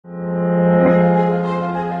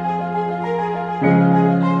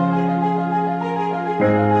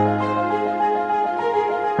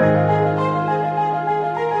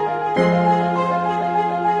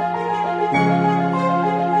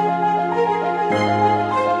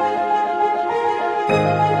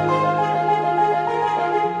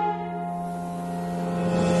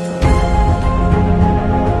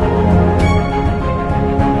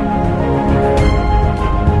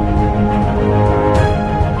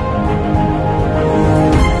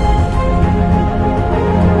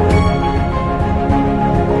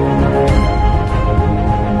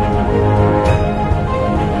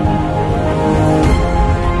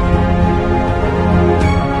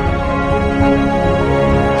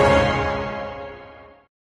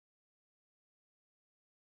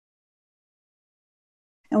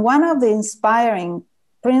one of the inspiring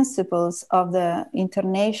principles of the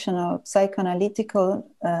International Psychoanalytical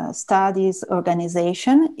Studies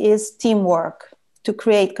Organization is teamwork, to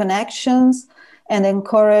create connections and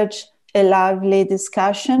encourage a lively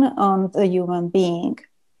discussion on the human being.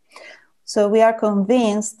 So we are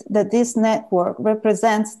convinced that this network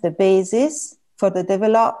represents the basis for the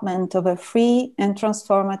development of a free and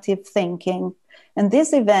transformative thinking. And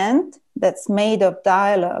this event, that's made of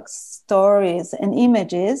dialogues, stories, and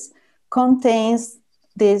images, contains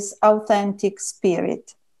this authentic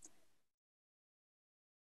spirit.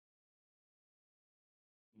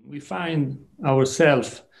 We find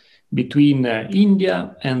ourselves between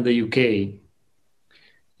India and the UK.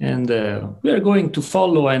 And we are going to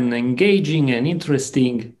follow an engaging and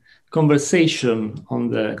interesting conversation on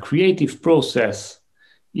the creative process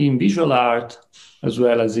in visual art as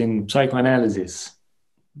well as in psychoanalysis.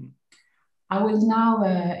 I will now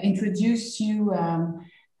introduce you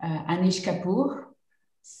Anish Kapoor.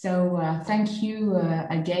 So thank you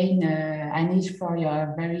again, Anish, for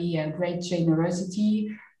your very great generosity,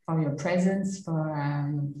 for your presence, for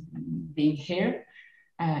being here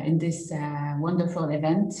in this wonderful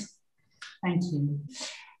event. Thank you.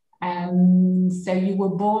 So you were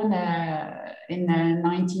born in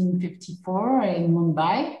 1954 in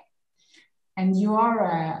Mumbai, and you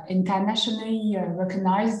are internationally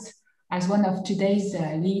recognized as one of today's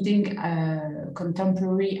leading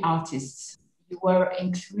contemporary artists. You were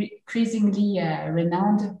increasingly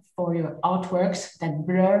renowned for your artworks that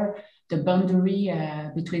blur the boundary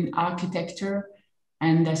between architecture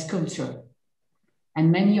and sculpture.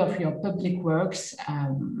 And many of your public works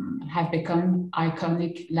have become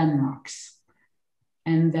iconic landmarks.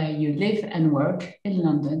 And you live and work in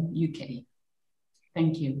London, UK.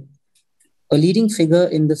 Thank you. A leading figure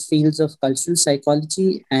in the fields of cultural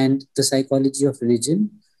psychology and the psychology of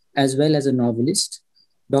religion, as well as a novelist,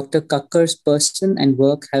 Dr. Kakar's person and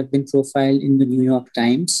work have been profiled in the New York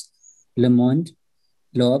Times, Le Monde,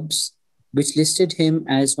 L'Obs, which listed him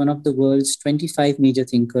as one of the world's 25 major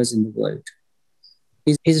thinkers in the world.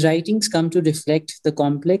 His writings come to reflect the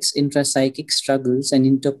complex intrapsychic struggles and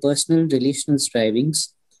interpersonal relational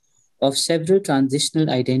strivings of several transitional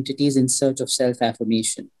identities in search of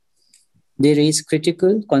self-affirmation. They raise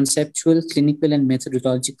critical, conceptual, clinical, and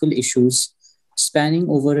methodological issues spanning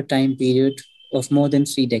over a time period of more than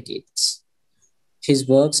 3 decades. His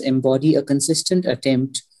works embody a consistent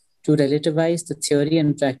attempt to relativize the theory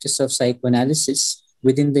and practice of psychoanalysis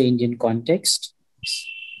within the Indian context.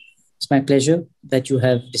 It's my pleasure that you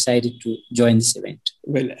have decided to join this event.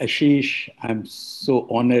 Well, Ashish, I'm so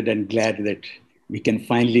honored and glad that we can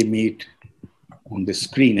finally meet on the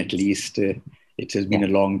screen at least. It has been a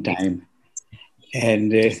long time.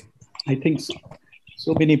 And I think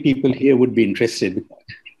so many people here would be interested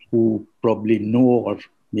who probably know, or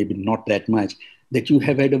maybe not that much, that you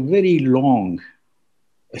have had a very long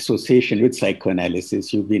association with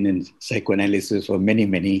psychoanalysis. You've been in psychoanalysis for many,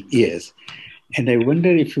 many years. And I wonder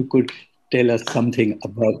if you could tell us something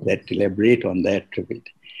about that, elaborate on that a bit.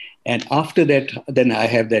 And after that, then I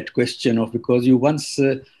have that question of, because you once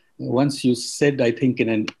you said, I think in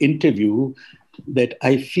an interview, that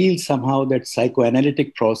I feel somehow that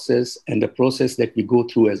psychoanalytic process and the process that we go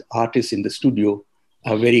through as artists in the studio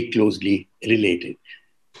are very closely related.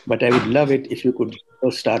 But I would love it if you could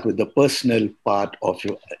first start with the personal part of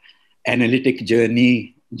your analytic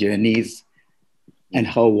journeys, and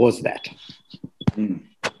how was that?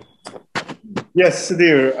 Yes,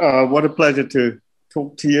 Sudhir, what a pleasure to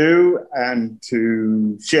talk to you and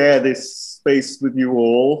to share this space with you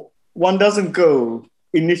all. One doesn't go,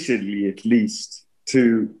 initially at least,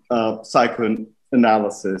 to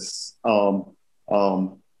psychoanalysis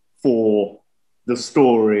for the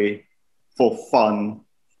story, for fun,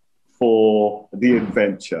 for the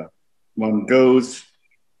adventure. One goes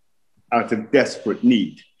out of desperate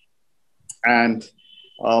need. And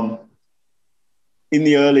in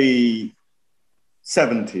the early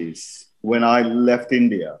 70s, when I left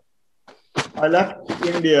India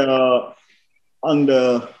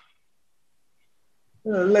under,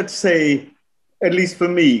 let's say, at least for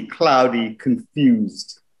me, cloudy,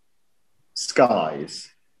 confused skies,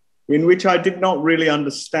 in which I did not really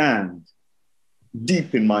understand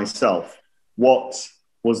deep in myself what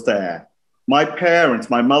was there. My parents,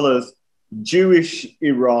 my mother's Jewish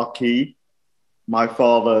Iraqi, my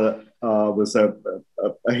father was a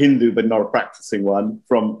Hindu, but not a practicing one,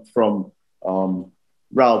 from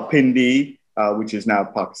Rawalpindi, which is now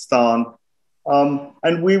Pakistan.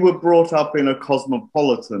 And we were brought up in a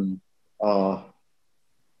cosmopolitan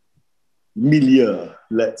milieu,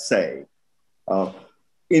 let's say.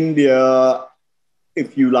 India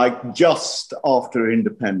if you like, just after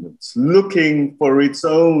independence, looking for its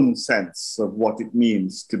own sense of what it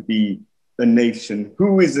means to be a nation.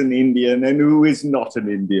 Who is an Indian and who is not an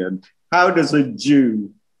Indian? How does a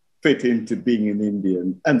Jew fit into being an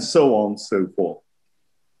Indian? And so on and so forth.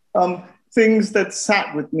 Things that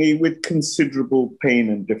sat with me with considerable pain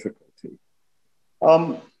and difficulty.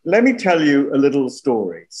 Let me tell you a little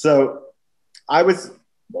story. So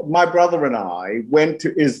my brother and I went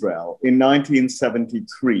to Israel in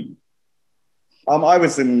 1973. I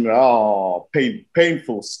was in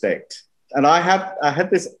painful state. And I had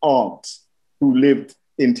this aunt who lived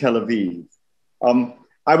in Tel Aviv.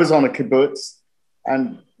 I was on a kibbutz,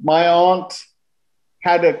 and my aunt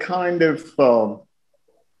had a kind of, how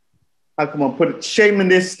can one put it,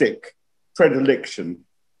 shamanistic predilection.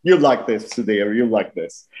 You'll like this, Sudhir, you'll like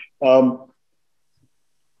this.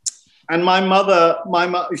 And my mother,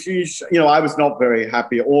 I was not very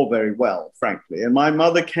happy or very well, frankly. And my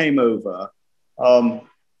mother came over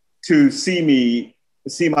to see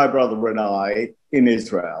my brother and I in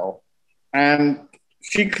Israel. And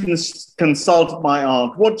she consulted my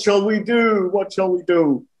aunt. What shall we do? What shall we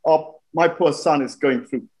do? Oh, my poor son is going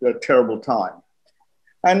through a terrible time.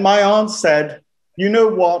 And my aunt said, you know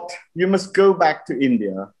what? You must go back to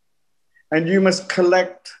India and you must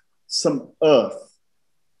collect some earth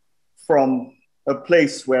from a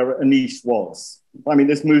place where Anish was. I mean,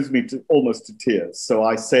 this moves me almost to tears. So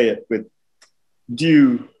I say it with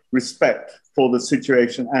due respect for the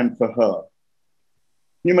situation and for her.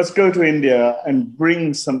 You must go to India and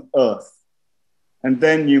bring some earth, and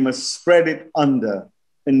then you must spread it under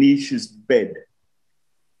Anish's bed.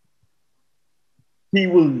 He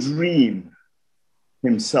will dream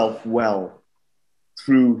himself well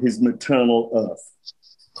through his maternal earth.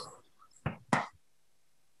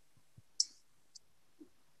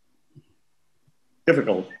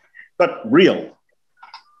 Difficult, but real.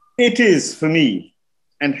 It is for me,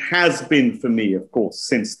 and has been for me, of course,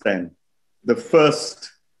 since then, the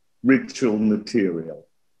first ritual material.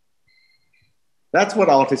 That's what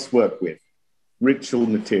artists work with, ritual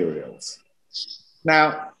materials.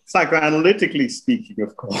 Now, psychoanalytically speaking,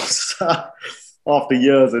 of course, after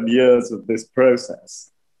years and years of this process,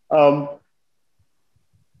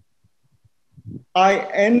 I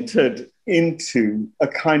entered into a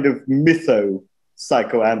kind of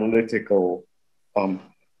mytho-psychoanalytical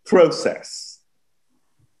process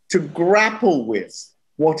to grapple with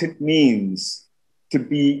what it means to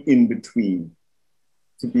be in between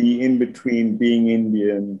being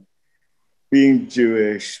Indian, being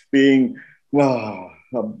Jewish, being, a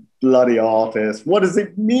bloody artist. What does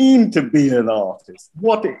it mean to be an artist?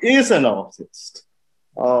 What is an artist?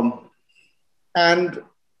 And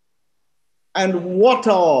what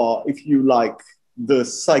are, if you like, the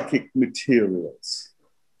psychic materials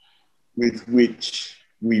with which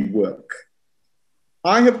we work?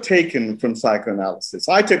 I have taken from psychoanalysis,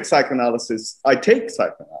 I take psychoanalysis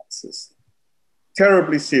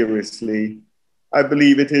terribly seriously. I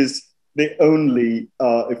believe it is the only,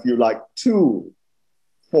 if you like, tool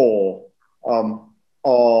for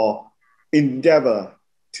our endeavor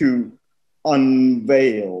to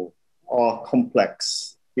unveil our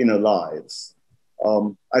complex inner lives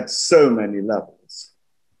at so many levels.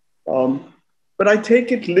 But I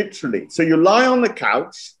take it literally. So you lie on the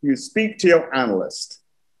couch, you speak to your analyst,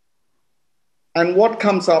 and what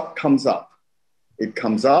comes up, comes up. It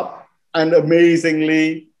comes up, and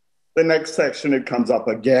amazingly, the next section it comes up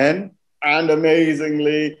again, and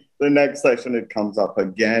amazingly, the next section it comes up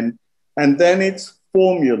again. And then it's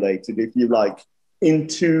formulated, if you like,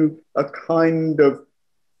 into a kind of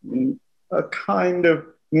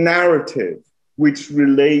narrative which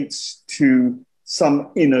relates to some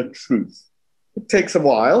inner truth. It takes a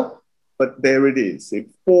while, but there it is. It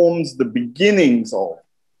forms the beginnings of.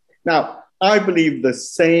 Now, I believe the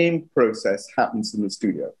same process happens in the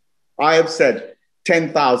studio. I have said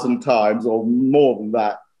 10,000 times or more than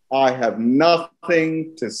that, I have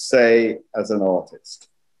nothing to say as an artist.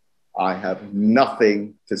 I have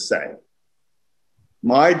nothing to say.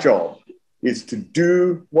 My job is to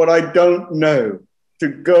do what I don't know, to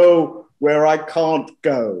go where I can't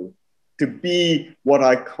go, to be what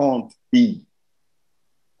I can't be.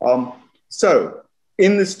 So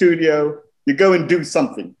in the studio, you go and do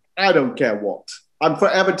something. I don't care what. I'm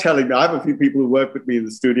forever telling them, I have a few people who work with me in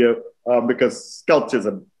the studio because sculpture is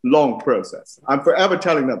a long process. I'm forever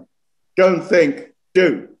telling them, don't think,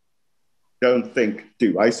 do. Don't think,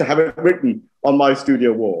 do. I used to have it written on my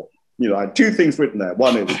studio wall. I had two things written there.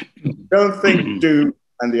 One is, don't think, do.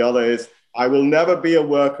 And the other is, I will never be a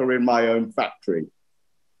worker in my own factory.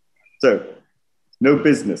 So, no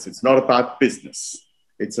business. It's not about business.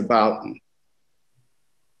 It's about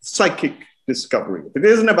psychic discovery. If it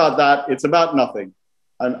isn't about that, it's about nothing.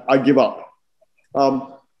 And I give up.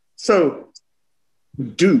 So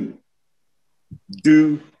do.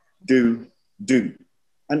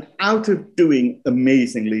 And out of doing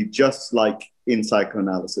amazingly, just like in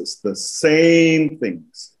psychoanalysis, the same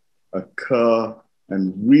things occur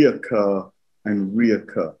and reoccur and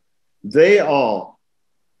reoccur. They are,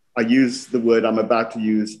 I use the word I'm about to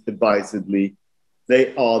use advisedly,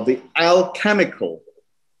 they are the alchemical,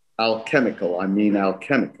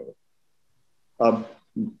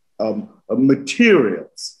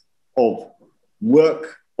 materials of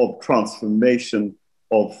work, of transformation,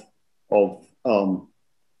 of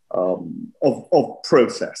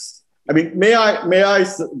process. I mean, may I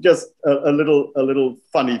just a little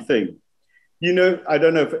funny thing. You know, I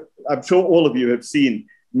don't know if, I'm sure all of you have seen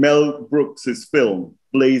Mel Brooks's film,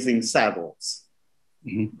 Blazing Saddles.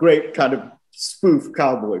 Mm-hmm. Great kind of spoof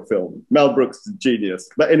cowboy film. Mel Brooks is a genius.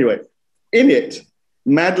 But anyway, in it,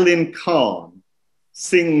 Madeline Kahn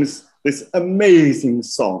sings this amazing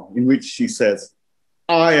song in which she says,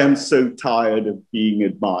 I am so tired of being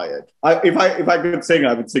admired. If I could sing,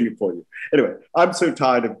 I would sing it for you. Anyway, I'm so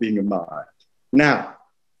tired of being admired. Now,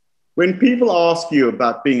 when people ask you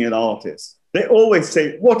about being an artist, they always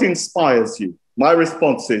say, what inspires you? My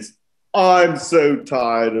response is, I'm so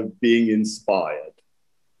tired of being inspired.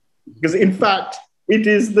 Because in fact, it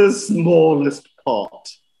is the smallest part,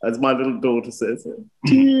 as my little daughter says, a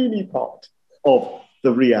teeny part of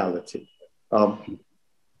the reality. The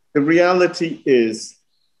reality is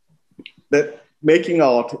that making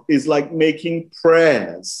art is like making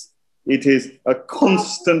prayers. It is a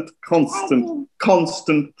constant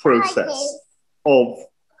process of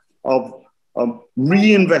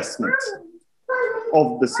reinvestment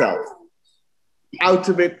of the self. Out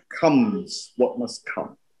of it comes what must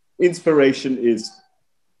come. Inspiration is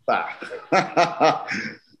that.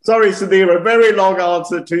 Sorry, Sudhir, a very long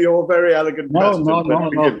answer to your very elegant question. No.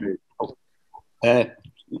 I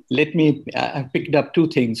picked up two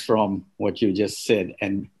things from what you just said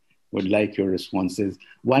and would like your responses.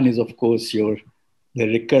 One is, of course, the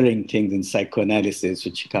recurring things in psychoanalysis,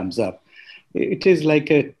 which comes up. It is like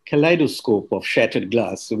a kaleidoscope of shattered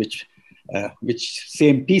glass, which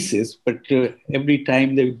same pieces, but every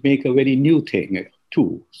time they make a very new thing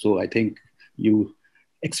too. So I think you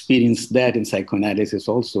experience that in psychoanalysis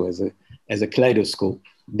also as a kaleidoscope.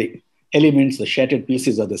 The elements, the shattered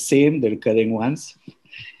pieces are the same, the recurring ones.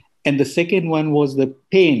 And the second one was the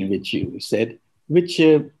pain, which you said, which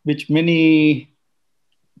many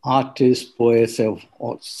artists, poets have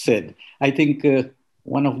said. I think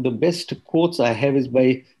one of the best quotes I have is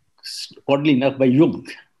oddly enough, by Jung,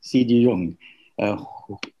 C.G. Jung,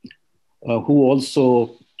 who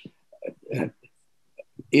also,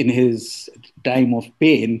 in his time of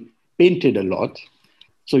pain, painted a lot.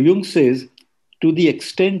 So Jung says, to the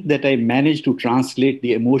extent that I managed to translate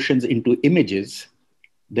the emotions into images,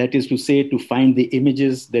 that is to say, to find the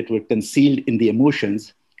images that were concealed in the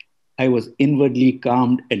emotions, I was inwardly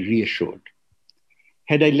calmed and reassured.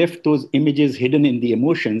 Had I left those images hidden in the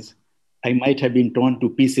emotions, I might have been torn to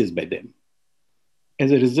pieces by them.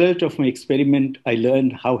 As a result of my experiment, I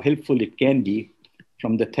learned how helpful it can be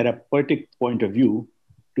from the therapeutic point of view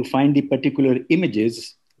to find the particular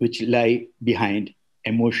images which lie behind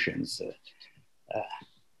emotions.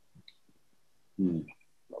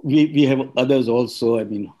 We have others also. I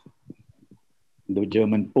mean, the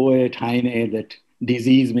German poet Heine, that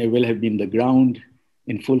disease may well have been the ground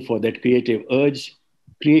in full for that creative urge.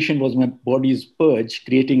 Creation was my body's purge,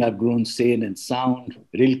 creating I've grown sane and sound.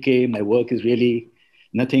 Rilke, my work is really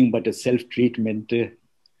nothing but a self-treatment.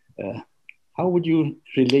 How would you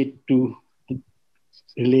relate to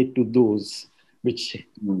those, which,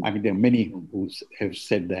 I mean, there are many who have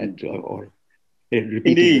said that or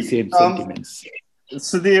repeated the same sentiments.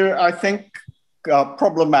 Sudhir, I think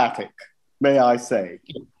problematic, may I say.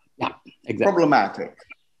 Yeah, exactly. Problematic,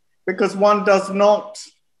 because one does not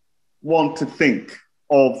want to think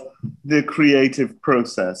of the creative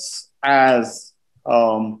process as,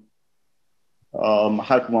 how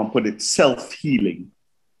can one put it, self-healing.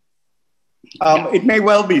 It may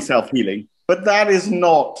well be self-healing, but that is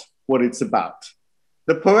not what it's about.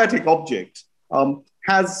 The poetic object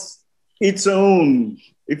has its own,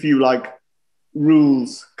 if you like,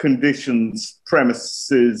 rules, conditions,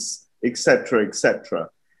 premises, etc., etc.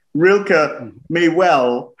 Rilke may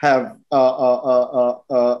well have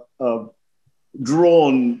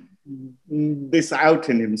drawn this out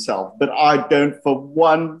in himself, but I don't for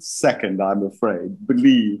 1 second, I'm afraid,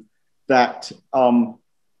 believe that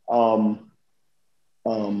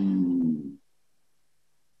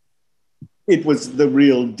it was the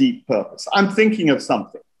real deep purpose. I'm thinking of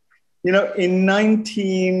something. You know, in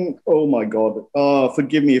oh my God,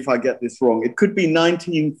 forgive me if I get this wrong. It could be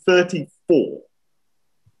 1934.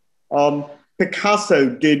 Picasso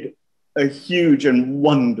did a huge and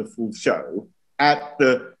wonderful show at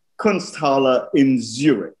the Kunsthalle in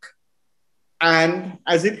Zurich. And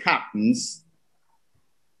as it happens,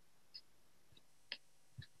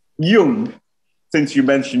 Jung, since you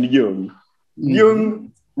mentioned Jung,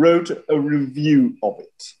 Jung wrote a review of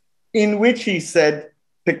it in which he said,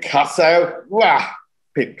 Picasso,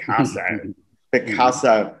 Picasso.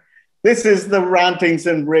 This is the rantings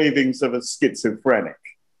and ravings of a schizophrenic.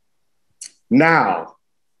 Now,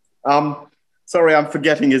 sorry, I'm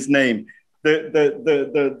forgetting his name.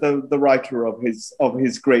 The writer of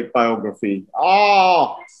his great biography.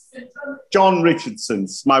 John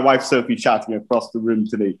Richardson's. My wife Sophie shouting across the room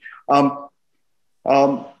to me.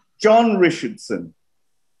 John Richardson,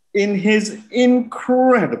 in his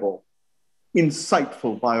incredible,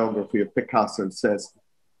 insightful biography of Picasso, says,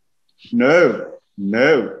 no,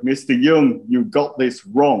 Mr. Jung, you got this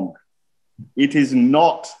wrong. It is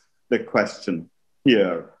not the question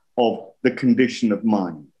here of the condition of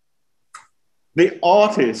mind. The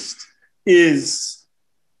artist is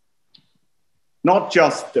not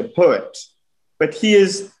just a poet, but he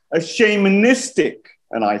is a shamanistic,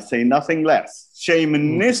 and I say nothing less,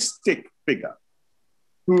 shamanistic figure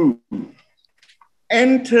who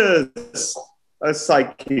enters a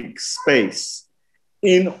psychic space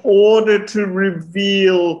in order to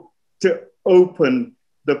reveal, to open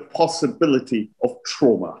the possibility of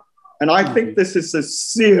trauma. And I think this is a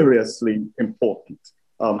seriously important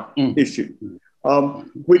issue,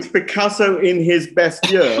 which Picasso in his best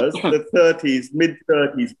years, the 30s,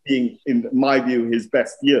 mid-30s being, in my view, his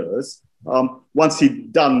best years, once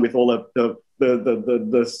he'd done with all of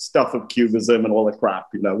the stuff of Cubism and all the crap,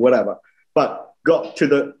 you know, whatever, but got to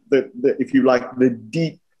the if you like, the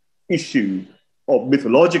deep issue of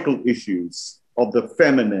mythological issues, of the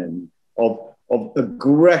feminine, of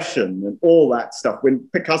aggression and all that stuff. When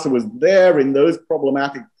Picasso was there in those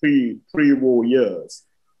problematic pre-war years,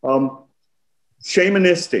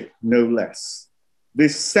 shamanistic, no less.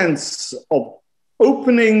 This sense of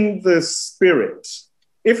opening the spirit.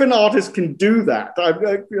 If an artist can do that,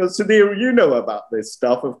 Sudhir, you know about this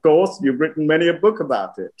stuff, of course. You've written many a book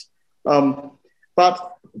about it.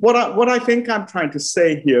 But what I think I'm trying to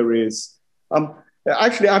say here is,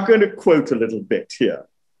 actually, I'm going to quote a little bit here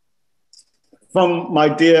from my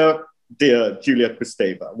dear Julia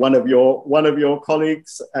Kristeva, one of your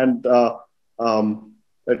colleagues, and a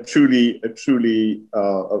truly, you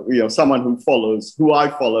know, someone who I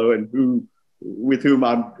follow, and with whom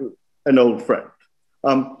I'm an old friend.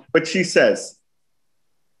 But she says,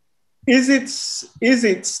 is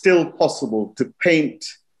it still possible to paint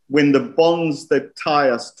when the bonds that tie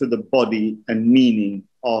us to the body and meaning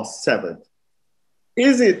are severed?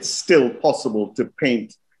 Is it still possible to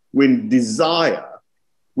paint when desire,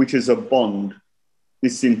 which is a bond,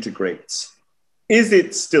 disintegrates? Is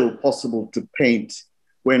it still possible to paint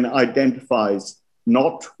when identifies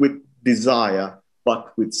not with desire,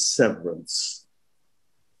 but with severance,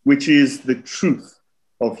 which is the truth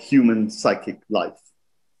of human psychic life?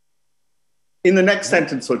 In the next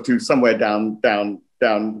sentence or two, somewhere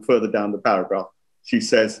further down the paragraph, she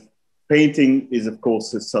says, painting is, of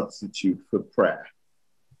course, a substitute for prayer.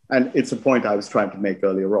 And it's a point I was trying to make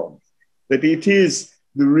earlier on, that it is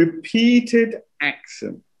the repeated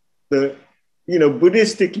action,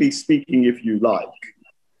 Buddhistically speaking, if you like,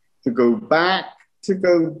 to go back, to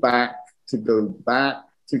go back, to go back,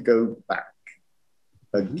 to go back,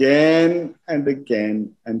 again and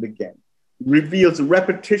again and again.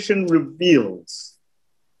 Repetition reveals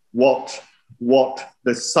what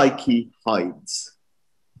the psyche hides.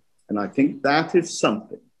 And I think that is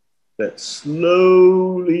something that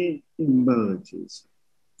slowly emerges,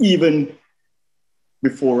 even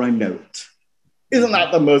before I know it. Isn't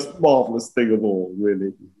that the most marvelous thing of all,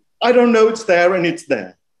 really? I don't know it's there, and it's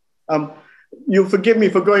there. You'll forgive me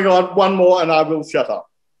for going on one more, and I will shut up.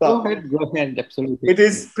 But go ahead, absolutely. It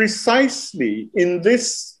is precisely in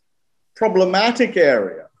this problematic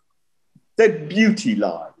area that beauty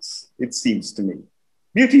lies, it seems to me.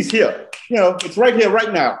 Beauty's here. It's right here,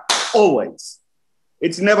 right now, always.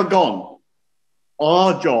 It's never gone.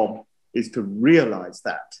 Our job is to realize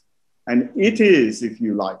that. And it is, if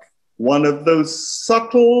you like, one of those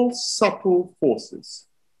subtle forces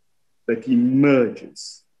that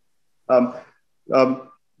emerges.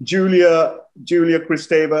 Julia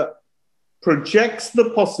Kristeva projects the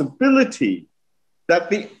possibility that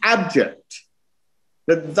the abject,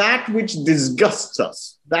 that which disgusts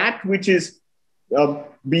us, that which is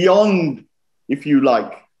beyond, if you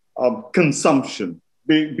like, consumption,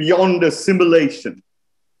 beyond assimilation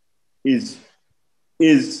is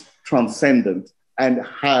transcendent and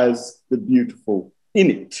has the beautiful in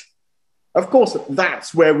it. Of course,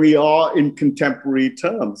 that's where we are in contemporary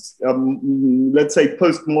terms. Let's say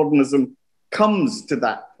postmodernism comes to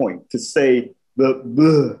that point to say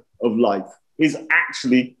the of life is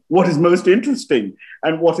actually what is most interesting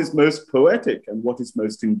and what is most poetic and what is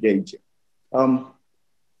most engaging.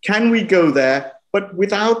 Can we go there, but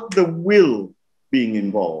without the will being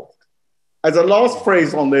involved? As a last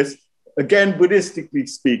phrase on this, again, Buddhistically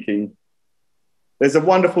speaking, there's a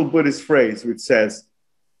wonderful Buddhist phrase which says,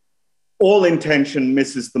 all intention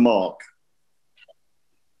misses the mark.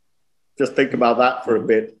 Just think about that for a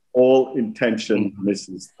bit. All intention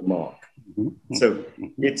misses the mark. So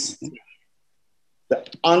it's the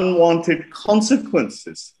unwanted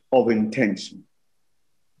consequences of intention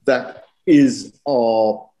that is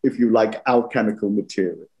our, if you like, alchemical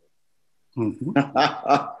material.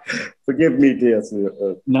 Forgive me, dear.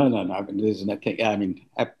 No. There's nothing.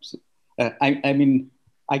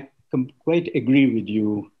 I quite agree with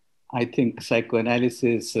you. I think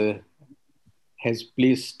psychoanalysis has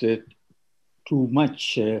placed too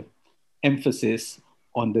much emphasis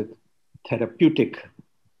on the therapeutic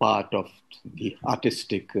part of the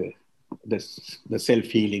artistic, the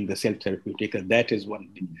self-healing, the self-therapeutic, and that is one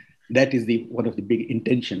of the big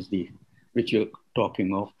intentions which you're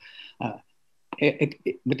talking of. But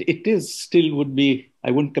it is still would be,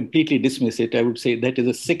 I wouldn't completely dismiss it. I would say that is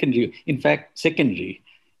a secondary. In fact,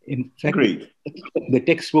 Agreed. The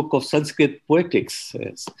textbook of Sanskrit poetics,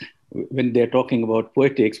 when they're talking about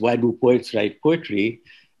poetics, why do poets write poetry?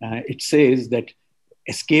 It says that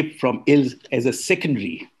escape from ills as a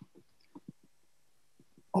secondary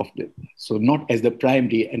so not as the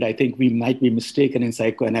primary. And I think we might be mistaken in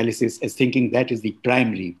psychoanalysis as thinking that is the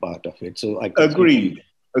primary part of it. So I agreed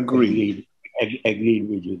with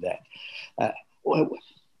you that.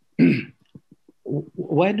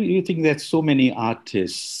 Why do you think that so many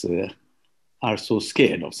artists are so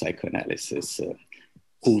scared of psychoanalysis,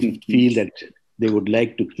 who feel that they would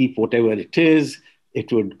like to keep whatever it is, it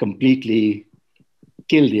would completely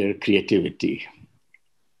kill their creativity?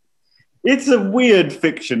 It's a weird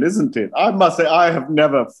fiction, isn't it? I must say, I have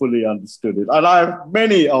never fully understood it. And I have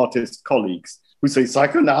many artist colleagues who say,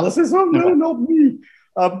 psychoanalysis? Oh, no, not me.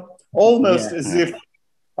 Almost as if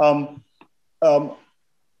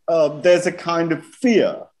there's a kind of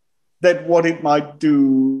fear that what it might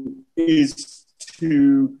do is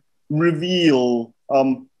to reveal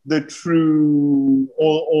the true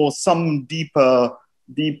or some deeper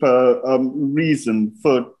reason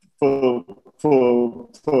for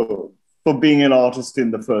being an artist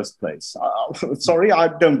in the first place. Sorry, I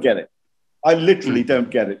don't get it. I literally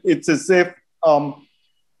don't get it. It's as if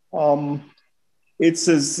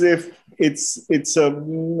it's a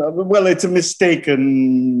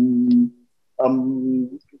mistaken,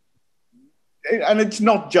 and it's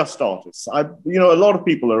not just artists. A lot of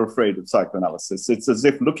people are afraid of psychoanalysis. It's as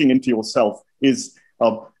if looking into yourself is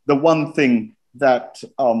the one thing that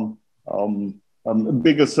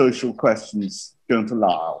bigger social questions don't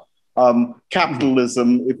allow.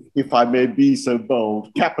 Capitalism, if I may be so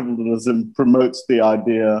bold, capitalism promotes the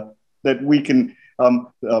idea that we can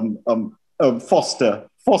foster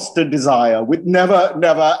desire with never,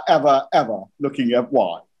 ever looking at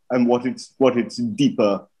why and what its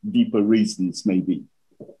deeper reasons may be.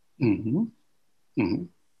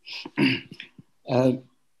 I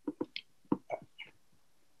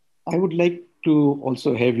would like to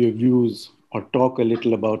also have your views or talk a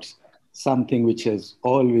little about something which has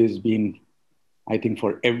always been, I think,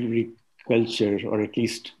 for every culture, or at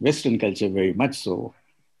least Western culture very much so,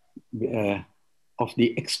 of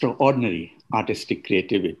the extraordinary artistic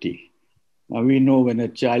creativity. Now, we know when a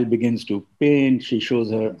child begins to paint, she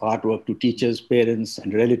shows her artwork to teachers, parents,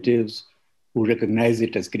 and relatives who recognize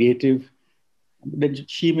it as creative. Then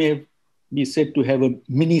she may be said to have a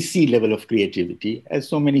mini C level of creativity, as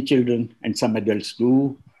so many children and some adults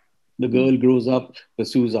do. The girl grows up,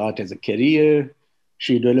 pursues art as a career.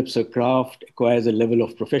 She develops her craft, acquires a level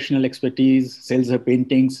of professional expertise, sells her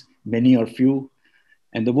paintings, many or few.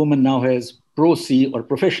 And the woman now has pro C or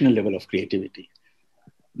professional level of creativity.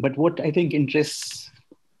 But what I think interests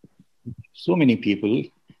so many people,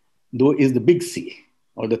 though, is the big C,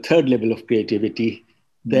 or the third level of creativity,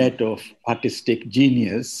 that of artistic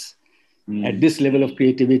genius. At this level of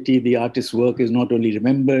creativity, the artist's work is not only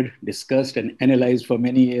remembered, discussed, and analyzed for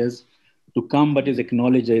many years to come, but is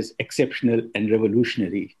acknowledged as exceptional and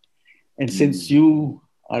revolutionary. And since you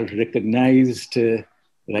are recognized,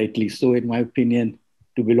 rightly so, in my opinion,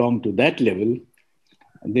 to belong to that level,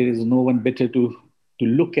 there is no one better to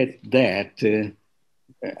look at that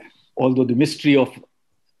although the mystery of,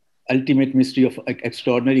 ultimate mystery of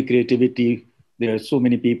extraordinary creativity, there are so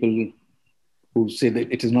many people who say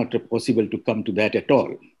that it is not possible to come to that at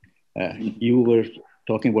all. You were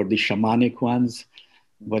talking about the shamanic ones,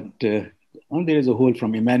 but there is a whole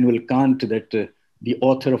from Immanuel Kant that the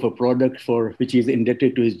author of a product for which he is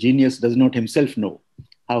indebted to his genius does not himself know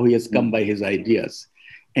how he has come by his ideas.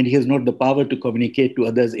 And he has not the power to communicate to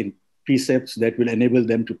others in precepts that will enable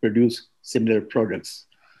them to produce similar products.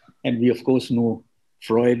 And we, of course, know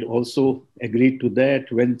Freud also agreed to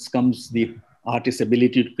that. When it comes the artist's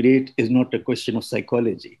ability to create is not a question of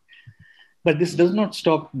psychology. But this did not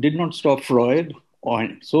stop Freud or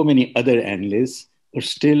so many other analysts are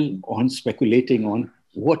still on speculating on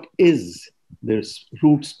what is the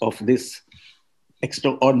roots of this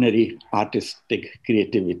extraordinary artistic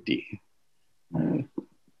creativity.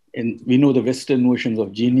 And we know the Western notions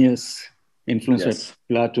of genius, influenced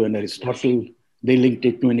by Plato and Aristotle, they linked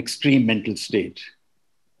it to an extreme mental state.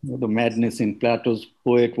 The madness in Plato's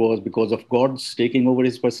poet was because of gods taking over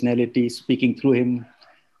his personality, speaking through him,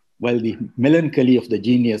 while the melancholy of the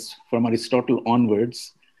genius from Aristotle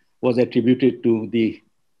onwards was attributed to the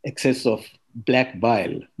excess of black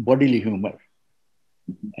bile, bodily humor.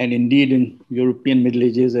 And indeed, in European Middle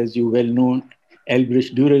Ages, as you well know,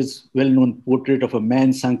 Albrecht Dürer's well-known portrait of a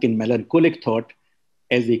man sunk in melancholic thought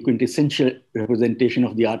as the quintessential representation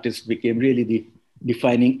of the artist became really the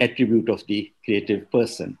defining attribute of the creative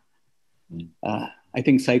person. I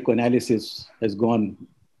think psychoanalysis has gone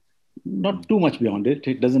not too much beyond it.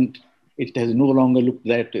 It has no longer looked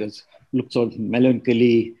at as looks of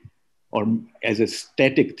melancholy or as a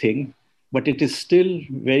static thing, but it is still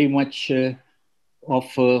very much that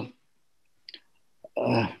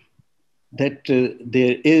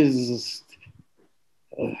there is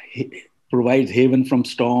provides haven from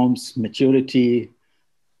storms, maturity,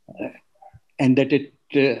 and that it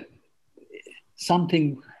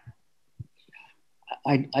something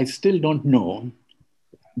I still don't know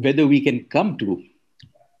whether we can come to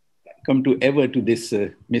ever to this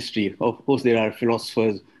mystery. Of course, there are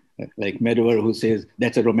philosophers like Medover who says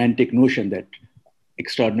that's a romantic notion, that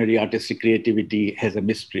extraordinary artistic creativity has a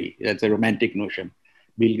mystery. That's a romantic notion.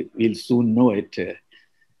 We'll soon know it.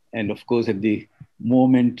 And of course, at the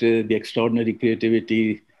moment, the extraordinary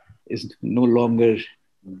creativity is no longer,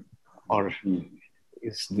 or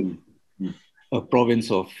is a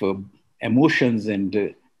province of emotions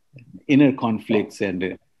and inner conflicts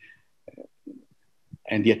and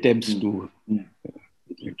the attempts to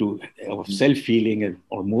of self-healing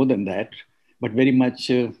or more than that, but very much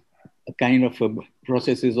a kind of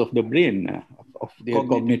processes of the brain, of their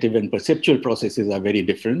cognitive and perceptual processes are very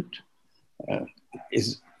different.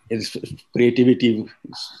 Is creativity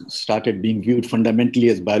started being viewed fundamentally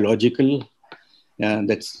as biological.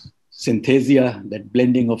 That's synthesia, that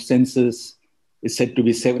blending of senses, is said to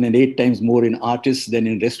be 7 and 8 times more in artists than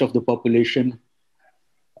in rest of the population.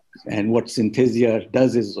 And what synthesia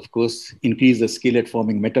does is, of course, increase the skill at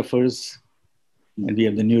forming metaphors. And we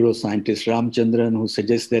have the neuroscientist Ramchandran, who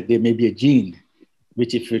suggests that there may be a gene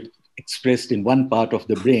which, if it expressed in one part of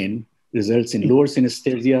the brain, results in lower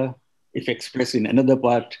synesthesia. If expressed in another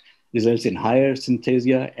part, results in higher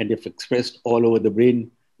synesthesia. And if expressed all over the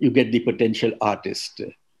brain, you get the potential artist.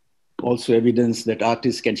 Also evidence that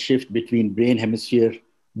artists can shift between brain hemisphere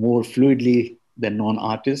more fluidly than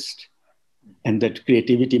non-artists, and that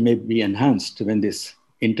creativity may be enhanced when this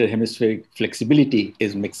interhemispheric flexibility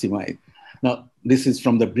is maximized. Now, this is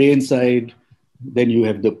from the brain side. Then you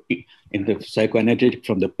have in the psychoanalytic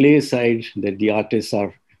from the play side, that the artists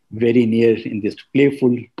are very near in this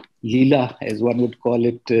playful lila, as one would call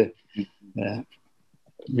it,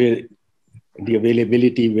 where the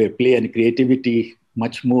availability, where play and creativity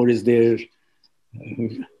much more is there.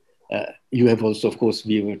 You have also, of course,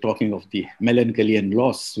 we were talking of the melancholy and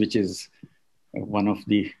loss, which is one of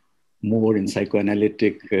the more in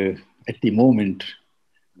psychoanalytic at the moment,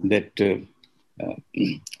 that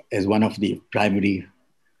as one of the primary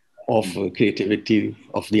of creativity,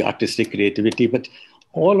 of the artistic creativity. But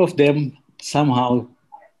all of them somehow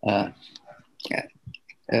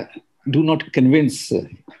do not convince.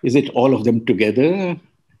 Is it all of them together?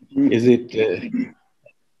 Is it,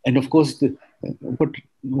 and of course,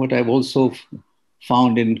 what I've also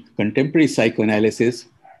found in contemporary psychoanalysis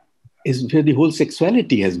is where the whole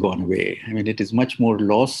sexuality has gone away. I mean, it is much more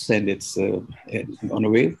lost and it's gone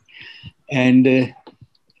away. And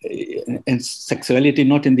sexuality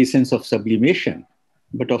not in the sense of sublimation,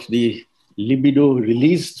 but of the libido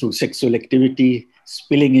released through sexual activity,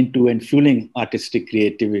 spilling into and fueling artistic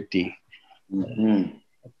creativity.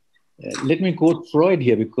 Let me quote Freud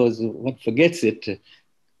here, because one forgets it.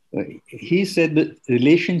 he said the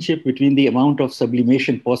relationship between the amount of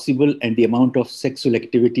sublimation possible and the amount of sexual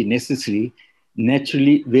activity necessary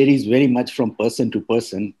naturally varies very much from person to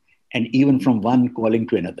person and even from one calling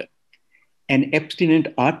to another. An abstinent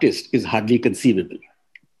artist is hardly conceivable,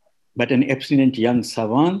 but an abstinent young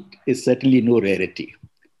savant is certainly no rarity.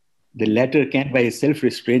 The latter can, by his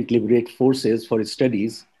self-restraint, liberate forces for his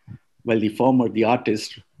studies, while the former, the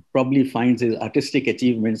artist, probably finds his artistic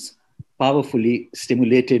achievements powerfully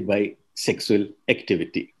stimulated by sexual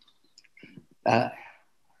activity.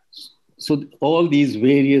 So all these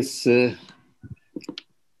various,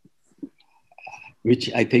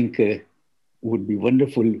 which I think would be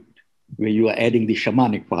wonderful, where you are adding the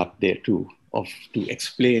shamanic part there too, to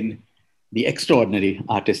explain the extraordinary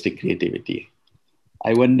artistic creativity.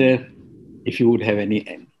 I wonder if you would have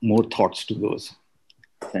any more thoughts to those.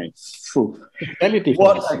 Thanks.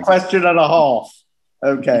 What a question and a half.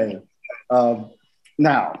 Okay.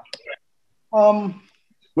 Now,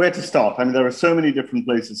 where to start? I mean, there are so many different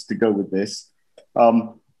places to go with this.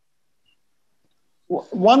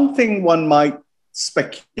 One thing one might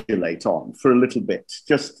speculate on for a little bit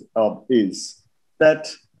just is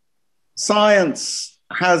that science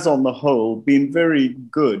has, on the whole, been very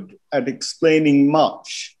good at explaining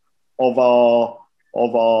much of our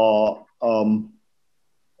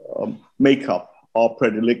makeup, our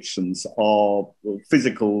predilections, our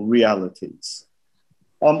physical realities.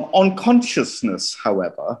 On consciousness,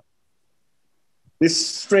 however, this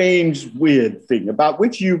strange, weird thing about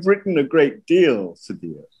which you've written a great deal,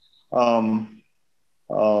 Sudhir,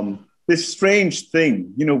 this strange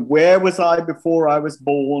thing, you know, where was I before I was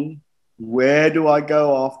born? Where do I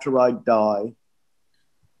go after I die?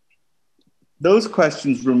 Those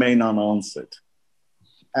questions remain unanswered.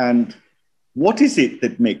 And what is it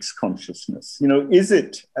that makes consciousness? You know, is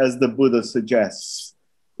it, as the Buddha suggests,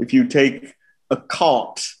 if you take a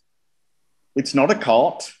cart, it's not a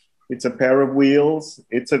cart, it's a pair of wheels,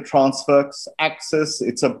 it's a transverse axis,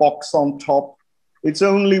 it's a box on top. It's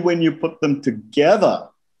only when you put them together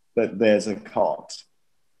that there's a cart,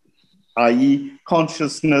 i.e.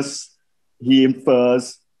 consciousness, he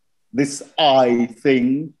infers, this I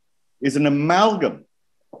thing is an amalgam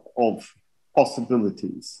of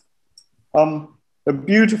possibilities. A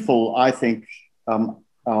beautiful, I think,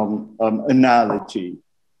 analogy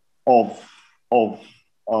of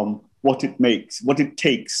what it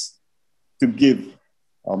takes to give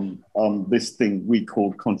this thing we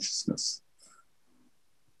call consciousness.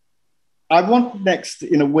 I want next,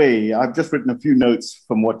 in a way, I've just written a few notes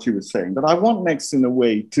from what you were saying, but I want next, in a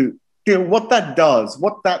way, to what that does,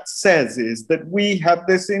 what that says is that we have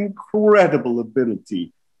this incredible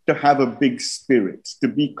ability to have a big spirit, to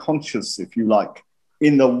be conscious, if you like,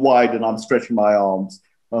 in the wide, and I'm stretching my arms,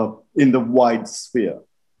 in the wide sphere.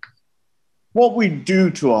 What we do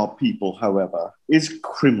to our people, however, is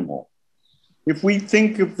criminal. If we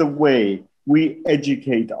think of the way we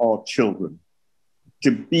educate our children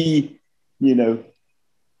to be, you know,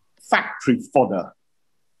 factory fodder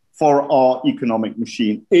for our economic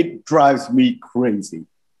machine, it drives me crazy.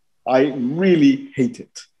 I really hate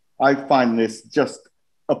it. I find this just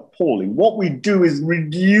appalling. What we do is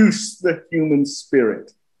reduce the human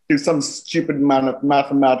spirit to some stupid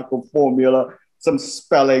mathematical formula, some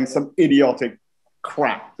spelling, some idiotic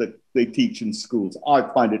crap that they teach in schools. I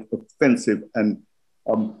find it offensive. And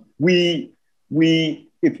we,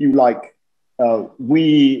 if you like,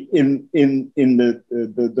 we in the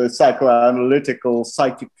psychoanalytical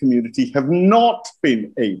psychic community have not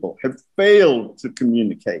been able, have failed to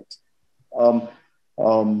communicate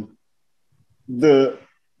the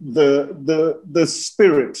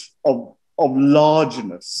spirit of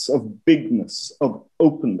largeness, of bigness, of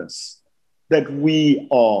openness that we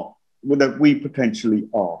are, that we potentially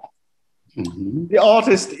are. Mm-hmm. The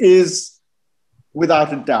artist is,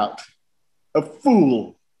 without a doubt, a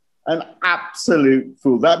fool. An absolute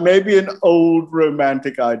fool. That may be an old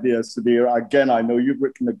romantic idea, Sudhir. Again, I know you've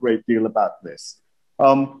written a great deal about this.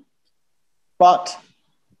 But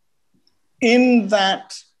in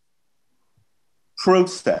that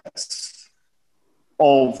process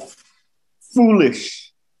of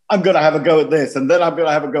foolish, I'm going to have a go at this, and then I'm going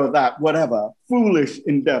to have a go at that, whatever, foolish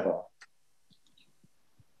endeavor,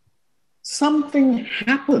 something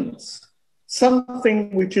happens,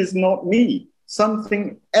 something which is not me.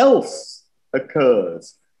 Something else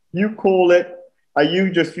occurs. You call it, you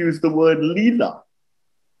just use the word lila.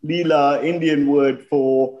 Lila, Indian word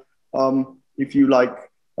for, if you like,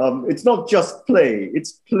 it's not just play,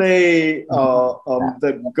 it's play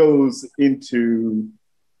that goes into,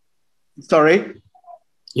 sorry?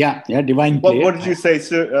 Yeah, divine play. What did you say,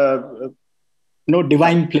 sir? No,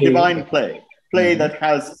 divine play. Divine play. play that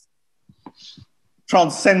has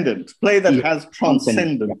transcendent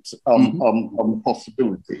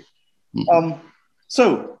possibility.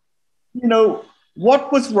 So, you know,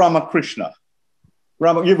 what was Ramakrishna?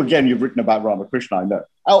 You've written about Ramakrishna, I know.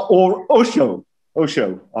 Or Osho,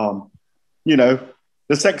 you know,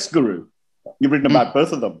 the sex guru. You've written about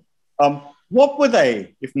both of them. What were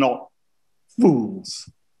they, if not fools?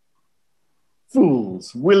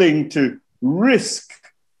 Fools willing to risk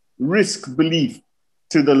belief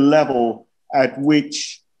to the level at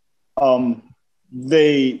which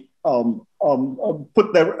they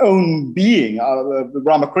put their own being,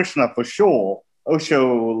 Ramakrishna for sure,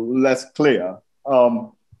 Osho less clear,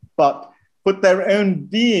 but put their own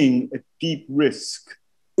being at deep risk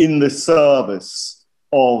in the service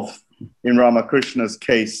of, in Ramakrishna's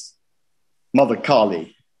case, Mother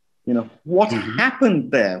Kali. You know, what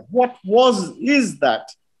happened there? What is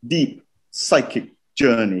that deep psychic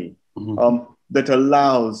journey that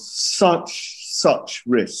allows such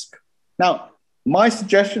risk? Now, my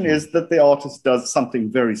suggestion is that the artist does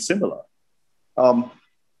something very similar.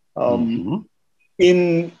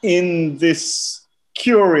 In this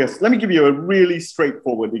curious, let me give you a really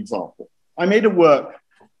straightforward example. I made a work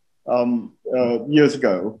years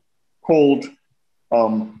ago called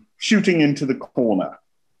Shooting into the Corner.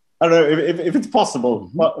 I don't know if it's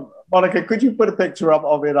possible. Monica, could you put a picture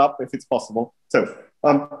of it up if it's possible? So,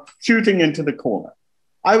 Shooting into the Corner.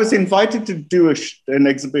 I was invited to do an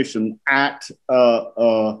exhibition at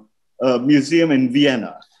a museum in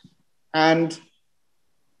Vienna. And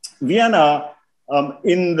Vienna,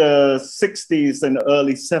 in the 60s and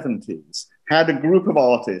early 70s, had a group of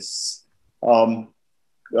artists, Hermann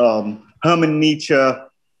Nietzsche,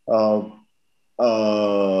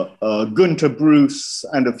 Günter Bruce,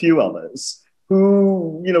 and a few others,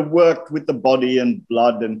 who, you know, worked with the body and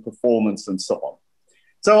blood and performance and so on.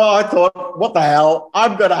 So I thought, what the hell?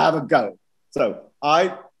 I'm going to have a go. So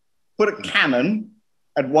I put a cannon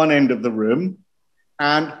at one end of the room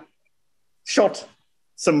and shot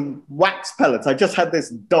some wax pellets. I just had this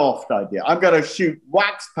daft idea. I'm going to shoot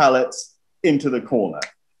wax pellets into the corner.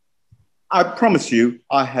 I promise you,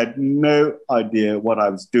 I had no idea what I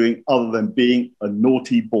was doing other than being a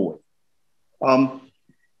naughty boy. And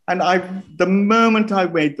the moment I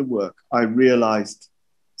made the work, I realized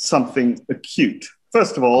something acute.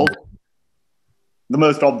 First of all, the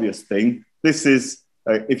most obvious thing, this is,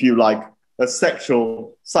 if you like, a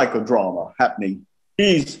sexual psychodrama happening.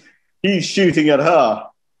 He's shooting at her.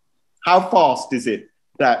 How fast is it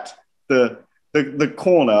that the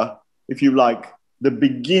corner, if you like, the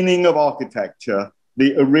beginning of architecture,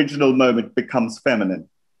 the original moment becomes feminine?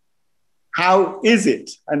 How is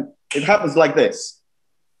it? And it happens like this.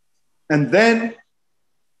 And then,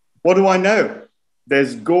 what do I know?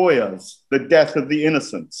 There's Goya's The Death of the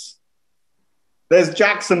Innocents. There's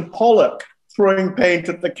Jackson Pollock throwing paint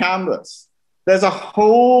at the canvas. There's a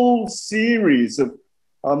whole series of,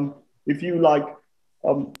 if you like,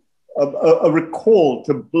 a recall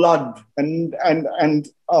to blood and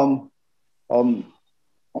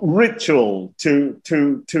ritual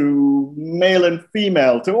to male and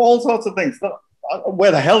female, to all sorts of things.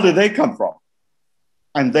 Where the hell did they come from?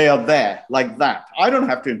 And they are there like that. I don't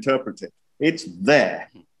have to interpret it. It's there.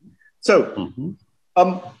 So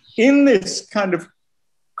in this kind of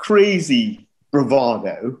crazy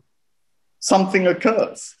bravado, something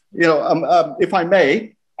occurs. You know, if I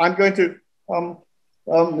may, I'm going to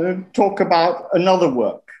talk about another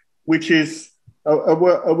work, which is a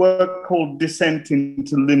work called Descent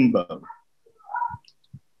into Limbo.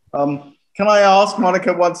 Can I ask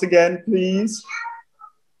Monica once again, please?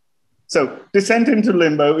 So Descent into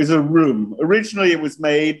Limbo is a room. Originally, it was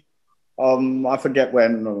made, I forget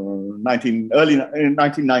when, early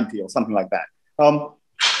 1990 or something like that.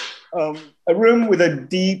 A room with a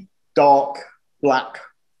deep, dark, black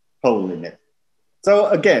hole in it. So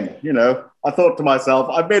again, you know, I thought to myself,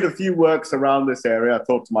 I've made a few works around this area. I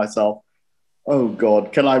thought to myself, oh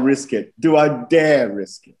God, can I risk it? Do I dare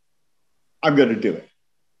risk it? I'm going to do it.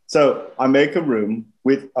 So I make a room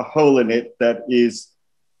with a hole in it that is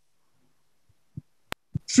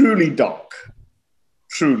truly dark,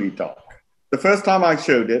 truly dark. The first time I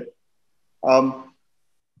showed it,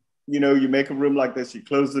 you know, you make a room like this, you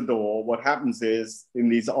close the door. What happens is, in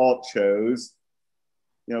these art shows,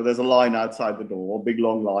 you know, there's a line outside the door, a big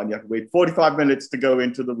long line. You have to wait 45 minutes to go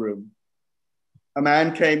into the room. A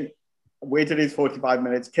man came, waited his 45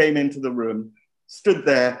 minutes, came into the room, stood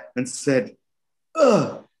there and said,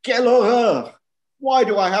 "Ugh, quelle horreur. Why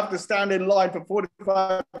do I have to stand in line for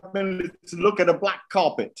 45 minutes to look at a black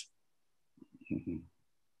carpet?"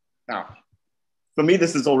 Now, for me,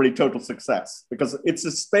 this is already total success because it's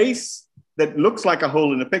a space that looks like a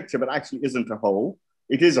hole in a picture, but actually isn't a hole.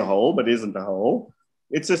 It is a hole, but isn't a hole.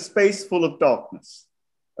 It's a space full of darkness,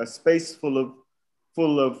 a space full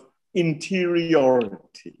of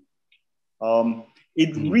interiority.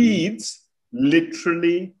 It reads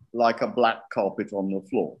literally like a black carpet on the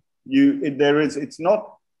floor.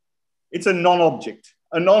 It's a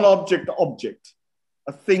non-object object,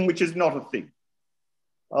 a thing which is not a thing.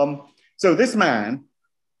 So this man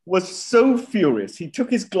was so furious, he took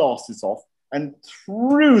his glasses off and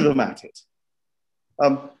threw them at it.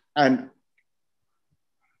 And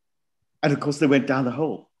of course they went down the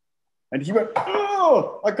hole. And he went,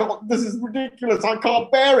 oh, this is ridiculous, I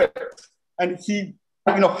can't bear it. And he,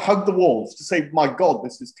 hugged the walls to say, my God,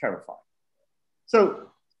 this is terrifying. So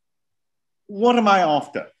what am I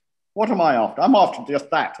after? What am I after? I'm after just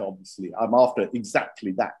that, obviously. I'm after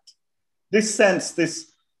exactly that. This sense,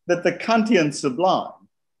 that the Kantian sublime,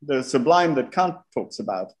 the sublime that Kant talks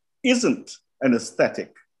about, isn't an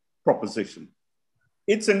aesthetic proposition.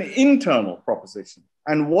 It's an internal proposition.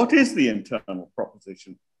 And what is the internal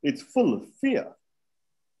proposition? It's full of fear.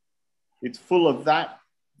 It's full of that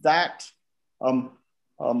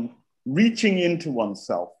reaching into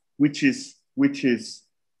oneself, which is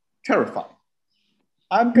terrifying.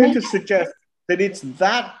 I'm going to suggest that it's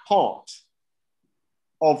that part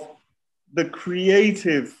of the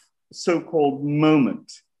creative so-called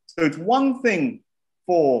moment. So it's one thing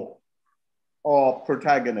for our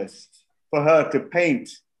protagonist, for her to paint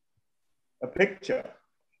a picture,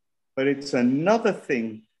 but it's another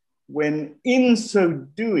thing when in so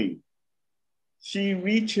doing, she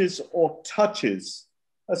reaches or touches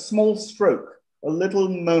a small stroke, a little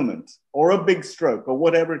moment, or a big stroke, or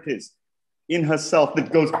whatever it is, in herself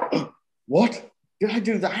that goes, oh, what? Did I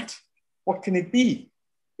do that? What can it be?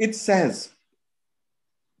 It says,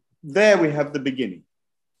 there we have the beginning.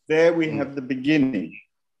 There we have the beginning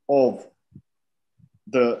of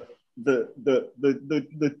the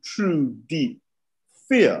true deep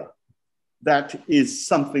fear that is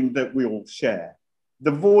something that we all share.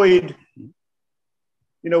 The void,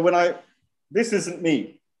 this isn't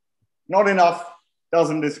me. Not enough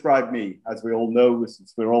doesn't describe me, as we all know,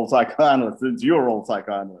 since we're all psychoanalysts, you're all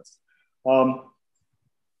psychoanalysts. When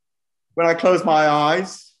I close my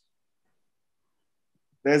eyes,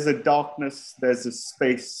 there's a darkness, there's a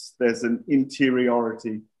space, there's an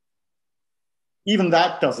interiority. Even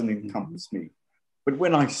that doesn't encompass me. But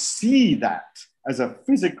when I see that as a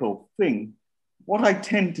physical thing, what I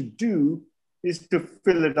tend to do is to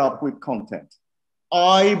fill it up with content.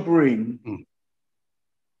 I,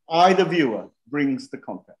 the viewer, brings the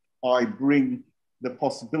content. I bring the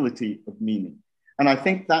possibility of meaning. And I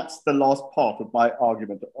think that's the last part of my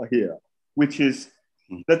argument here, which is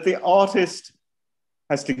that the artist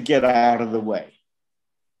has to get out of the way.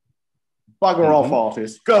 Bugger off,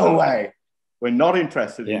 artist, go away. We're not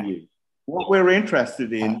interested in you. What we're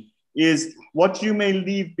interested in is what you may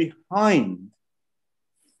leave behind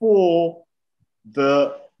for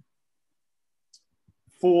the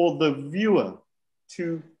viewer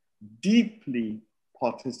to deeply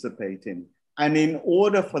participate in. And in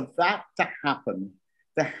order for that to happen,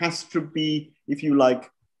 there has to be, if you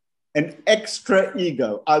like, an extra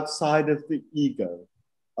ego outside of the ego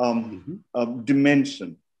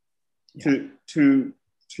dimension to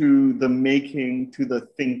the making, to the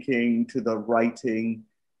thinking, to the writing,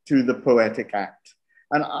 to the poetic act.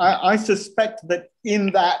 And I suspect that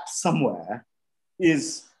in that somewhere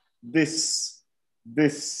is this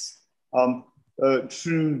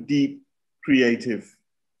true, deep, creative,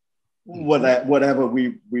 whatever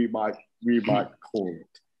we might call it.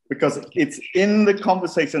 Because it's in the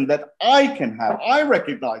conversation that I can have. I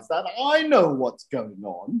recognize that. I know what's going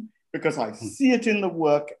on because I see it in the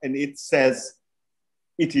work and it says,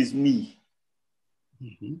 it is me.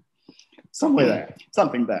 Somewhere there,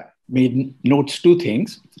 something there. We notes two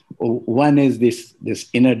things. One is this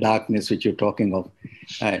inner darkness which you're talking of.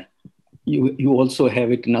 You also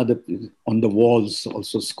have it in on the walls,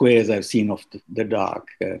 also squares I've seen of the dark.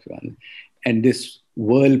 And this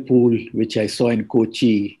whirlpool, which I saw in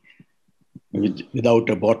Kochi, without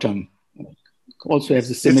a bottom, also has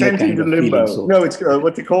a similar kind of limbo. feeling. So, no, it's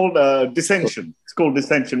what they call dissension. It's called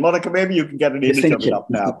dissension. Monica, maybe you can get an image of it up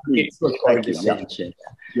now. Please. Thank you.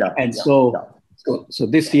 So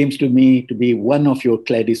this seems to me to be one of your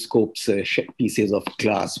kaleidoscopes pieces of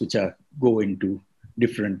glass, which go into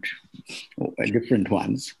different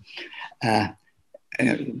ones.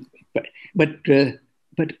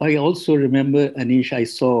 But I also remember, Anish, I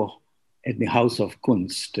saw at the House of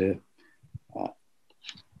Kunst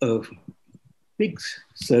a big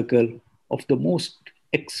circle of the most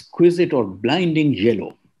exquisite or blinding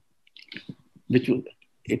yellow, which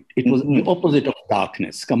it was the opposite of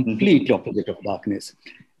darkness, completely opposite of darkness.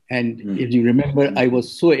 And if you remember, I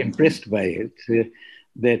was so impressed by it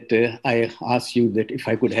that I asked you that if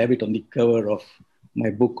I could have it on the cover of my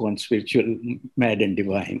book on spiritual, mad and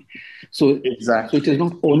divine. So, exactly. So it is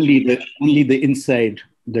not only the inside,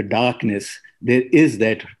 the darkness, there is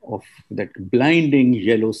that of that blinding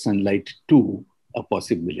yellow sunlight too, a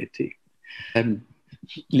possibility. I'm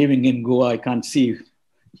living in Goa, I can't see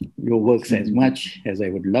your works as much as I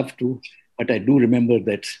would love to, but I do remember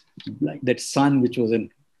that sun, which was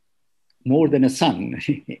more than a sun,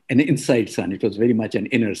 an inside sun. It was very much an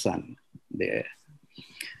inner sun there.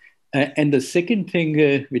 And the second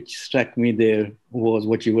thing which struck me there was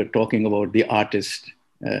what you were talking about, the artist,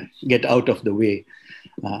 get out of the way.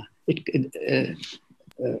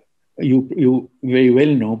 You very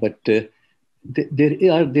well know, but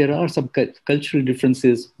there are some cultural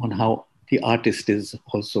differences on how the artist is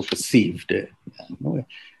also perceived. And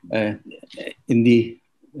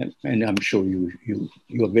I'm sure you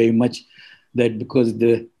are very much that, because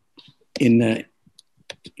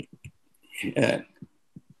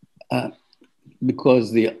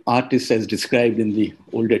because the artist, as described in the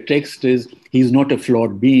older text, he's not a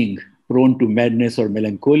flawed being prone to madness or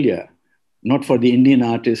melancholia. Not for the Indian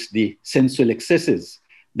artist, the sensual excesses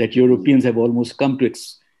that Europeans have almost come to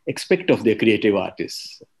expect of their creative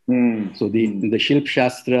artists. So in the Shilp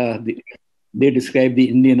Shastra, they describe the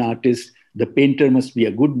Indian artist: the painter must be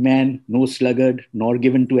a good man, no sluggard, nor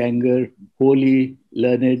given to anger, holy,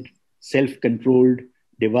 learned, self-controlled,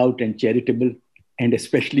 devout and charitable, and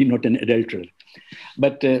especially not an adulterer.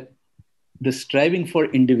 But the striving for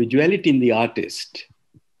individuality in the artist,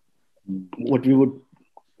 what we would,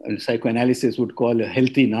 psychoanalysis would call a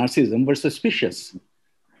healthy narcissism, were suspicious.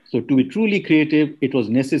 So to be truly creative, it was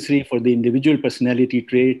necessary for the individual personality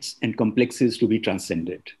traits and complexes to be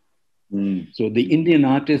transcended. So the Indian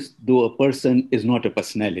artist, though a person, is not a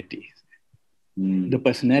personality. The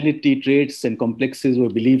personality traits and complexes were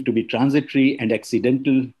believed to be transitory and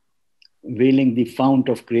accidental, veiling the fount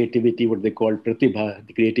of creativity, what they call pratibha,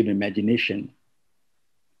 the creative imagination.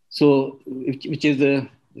 So, which is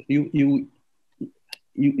you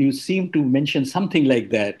seem to mention something like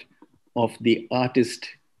that of the artist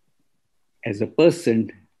as a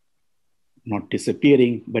person, not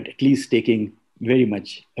disappearing, but at least taking very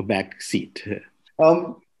much a back seat.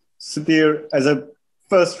 Sudhir, as a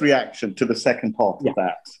first reaction to the second part of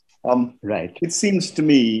that, right. It seems to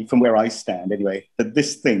me, from where I stand anyway, that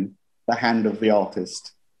this thing, the hand of the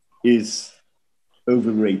artist, is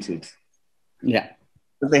overrated. Yeah.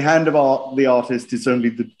 That the hand of the artist is only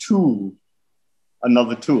the tool,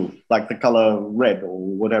 another tool, like the color red or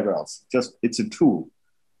whatever else. Just, it's a tool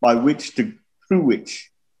through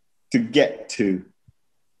which to get to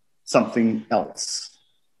something else.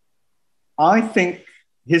 I think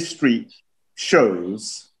history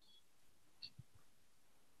shows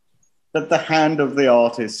that the hand of the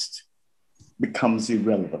artist becomes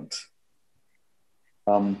irrelevant.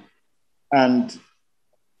 And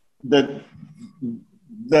that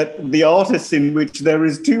the artists in which there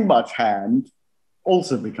is too much hand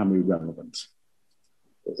also become irrelevant.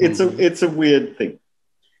 It's a weird thing.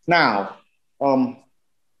 Now, one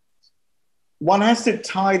has to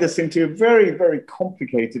tie this into a very, very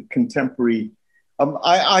complicated contemporary.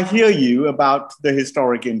 I hear you about the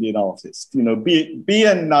historic Indian artist. You know, be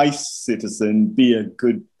a nice citizen, be a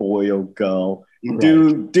good boy or girl.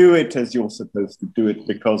 Right. Do it as you're supposed to do it,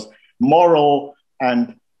 because moral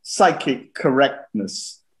and psychic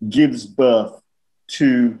correctness gives birth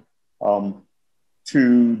to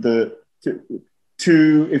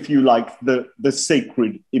if you like, the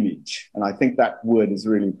sacred image. And I think that word is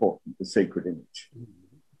really important, the sacred image.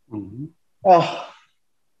 Oh,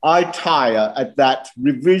 I tire at that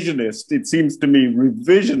revisionist, it seems to me,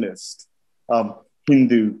 revisionist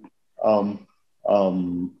Hindu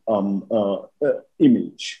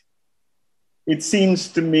image. It seems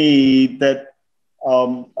to me that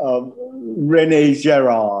René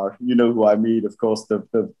Girard, you know who I mean, of course, the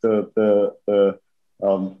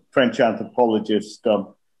French anthropologist,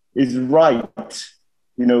 is right,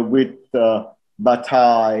 you know, with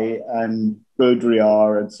Bataille and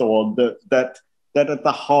Baudrillard and so on, that at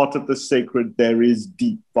the heart of the sacred there is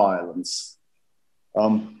deep violence,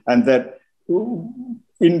 and that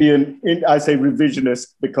I say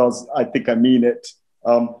revisionist because I think I mean it,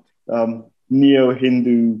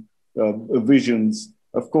 neo-Hindu visions,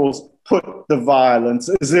 of course, put the violence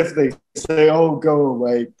as if they say, oh, go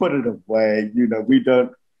away, put it away, you know, we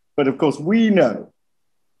don't. But of course, we know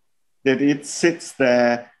that it sits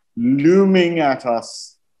there looming at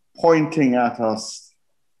us, pointing at us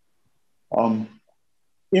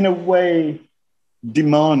in a way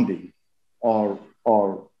demanding our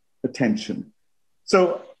attention.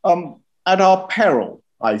 So at our peril,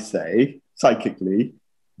 I say, psychically,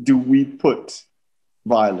 do we put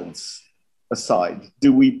violence aside?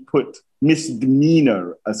 Do we put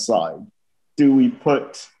misdemeanor aside? Do we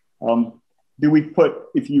put,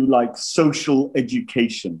 if you like, social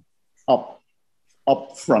education up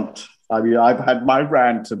front? I mean, I've had my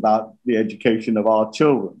rant about the education of our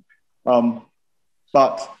children,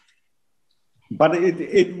 but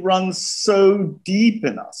it runs so deep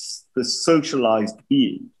in us, the socialized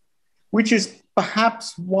being, which is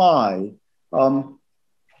perhaps why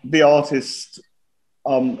the artist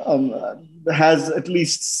has at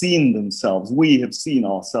least seen themselves. We have seen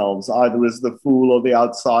ourselves either as the fool or the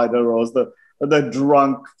outsider or as the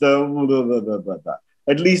drunk,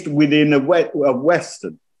 at least within a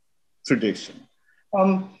Western tradition.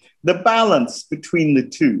 The balance between the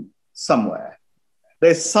two somewhere.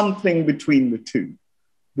 There's something between the two,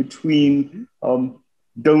 between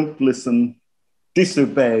don't listen,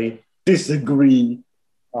 disobey, disagree,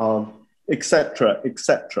 etc.,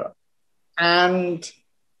 etc., and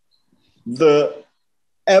the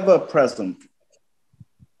ever-present,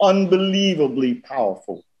 unbelievably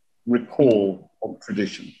powerful recall of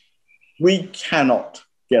tradition. We cannot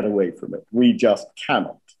get away from it. We just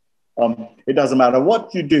cannot. It doesn't matter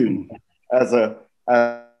what you do as a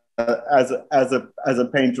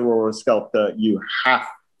painter or a sculptor. You have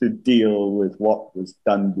to deal with what was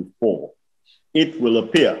done before. It will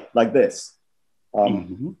appear like this,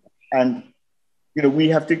 and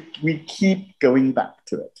we keep going back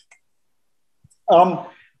to it.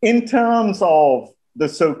 In terms of the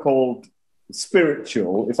so-called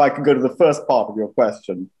spiritual, if I could go to the first part of your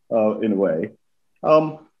question, in a way,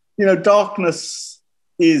 darkness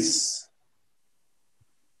is,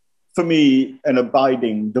 for me, an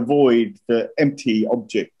abiding, the void, the empty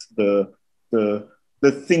object, the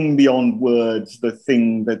thing beyond words, the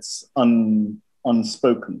thing that's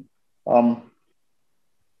unspoken,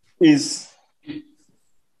 is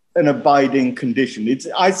an abiding condition.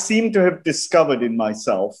 I seem to have discovered in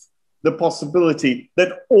myself the possibility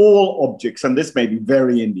that all objects, and this may be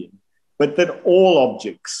very Indian, but that all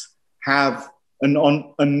objects have a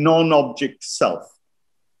non-object self.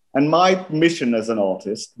 And my mission as an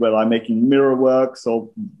artist, whether I'm making mirror works or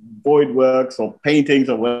void works or paintings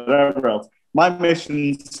or whatever else, my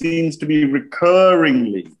mission seems to be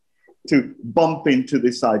recurringly to bump into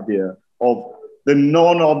this idea of the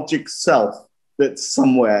non-object self that's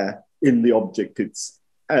somewhere in the object it's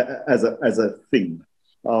as a thing.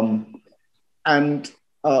 So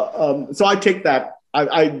I take that,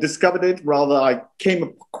 I discovered it, rather I came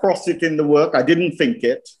across it in the work. I didn't think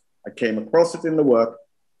it, I came across it in the work,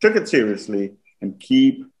 took it seriously, and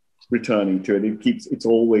keep returning to it. It's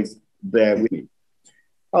always there with me.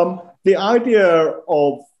 The idea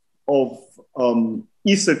of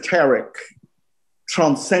esoteric,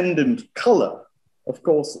 transcendent color, of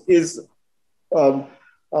course, is a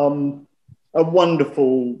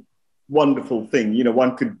wonderful thing.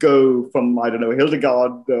 One could go from, I don't know,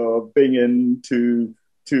 Hildegard Bingen to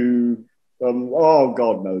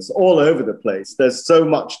God knows, all over the place. There's so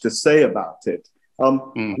much to say about it.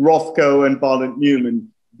 Rothko and Barnett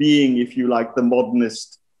Newman being, if you like, the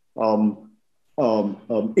modernist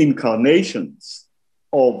incarnations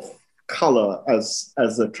of color as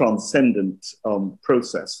a transcendent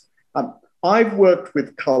process. I've worked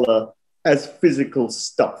with color as physical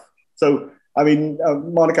stuff. So, I mean,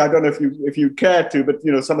 Monica, I don't know if you care to, but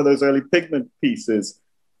some of those early pigment pieces,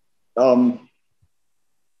 where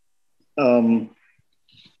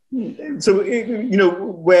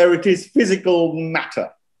it is physical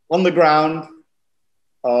matter on the ground,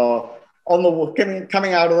 on the wall,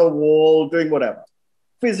 coming out of the wall, doing whatever,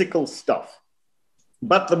 physical stuff.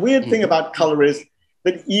 But the weird thing about color is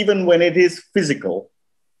that even when it is physical,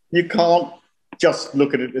 you can't just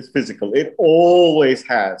look at it as physical. It always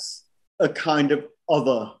has a kind of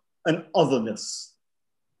an otherness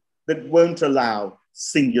that won't allow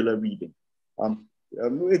singular reading.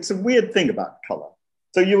 It's a weird thing about color.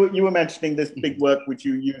 So you were mentioning this big work which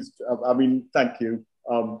you used. Thank you.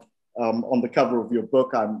 On the cover of your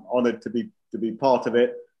book, I'm honored to be part of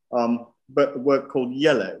it. But a work called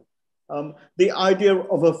Yellow. The idea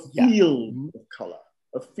of a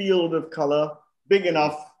field of color, big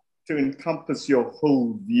enough to encompass your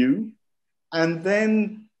whole view, and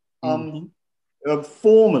then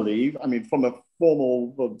formally, from a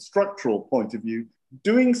formal structural point of view,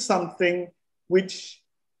 doing something which,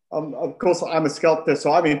 of course, I'm a sculptor,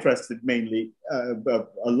 so I'm interested mainly a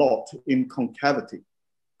lot in concavity.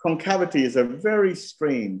 Concavity is a very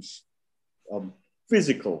strange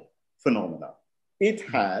physical phenomena. It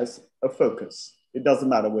has a focus. It doesn't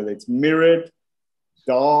matter whether it's mirrored,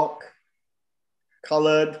 dark,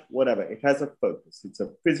 colored, whatever. It has a focus. It's a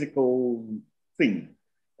physical thing.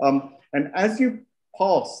 And as you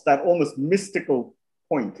pass that almost mystical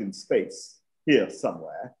point in space here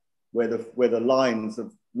somewhere, where the lines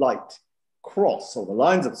of light cross, or the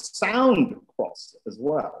lines of sound cross as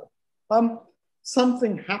well,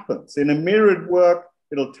 something happens. In a mirrored work,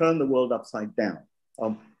 it'll turn the world upside down.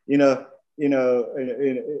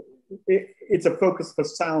 It's a focus for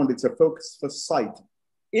sound. It's a focus for sight.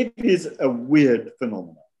 It is a weird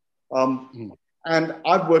phenomenon. And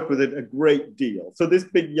I've worked with it a great deal. So this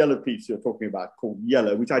big yellow piece you're talking about called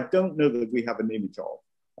Yellow, which I don't know that we have an image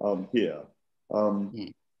of here.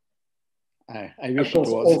 I wish of course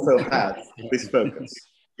it was. Also has this focus.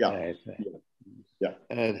 Yeah. Right. Yeah.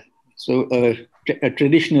 So a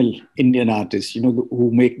traditional Indian artist, who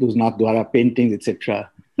make those Nathdwara paintings, etc.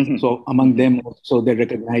 Mm-hmm. So among them also they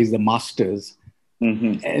recognize the masters.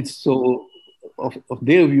 Mm-hmm. And so of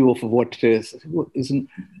their view of what it is.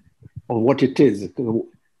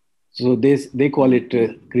 So they call it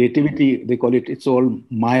creativity. They call it, it's all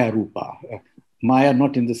Maya Rupa. Maya,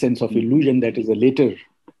 not in the sense of illusion, that is a later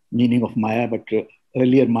meaning of Maya, but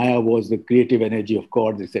earlier Maya was the creative energy of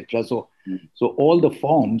gods, etc. So all the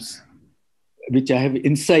forms which I have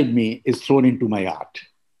inside me is thrown into my art.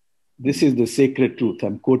 This is the sacred truth.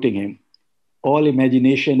 I'm quoting him. All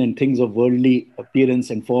imagination and things of worldly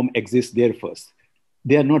appearance and form exist there first.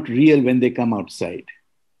 They are not real when they come outside.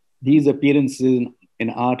 These appearances in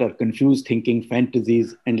art are confused thinking,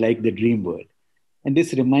 fantasies, and like the dream world. And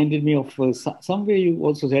this reminded me of somewhere you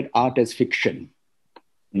also said art as fiction.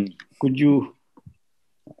 Could you,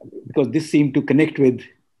 because this seemed to connect with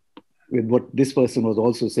what this person was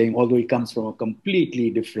also saying, although he comes from a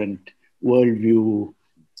completely different worldview,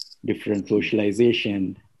 different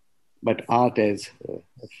socialization, but art as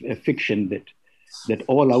a fiction that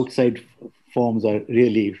all outside forms are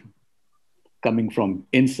really coming from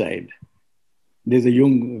inside. There's a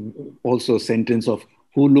Jung also sentence of,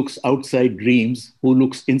 who looks outside dreams, who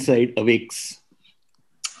looks inside awakes.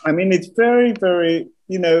 I mean, it's very, very,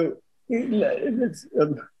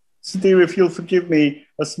 Sudhir, if you'll forgive me,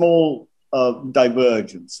 a small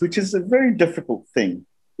divergence, which is a very difficult thing.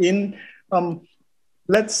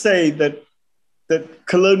 Let's say that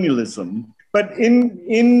colonialism, but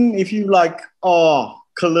in if you like, our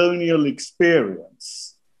colonial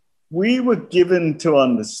experience, we were given to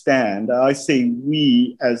understand, I say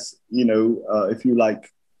we as, if you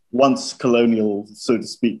like, once colonial, so to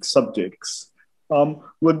speak, subjects,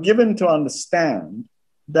 were given to understand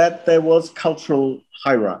that there was cultural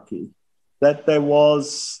hierarchy, that there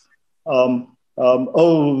was, the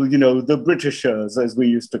Britishers, as we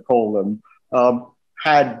used to call them,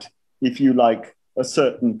 had, if you like, a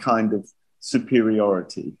certain kind of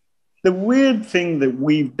superiority. The weird thing that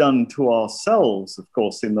we've done to ourselves, of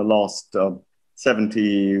course, in the last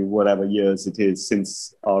 70 whatever years it is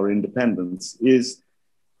since our independence, is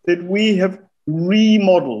that we have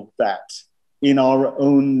remodeled that in our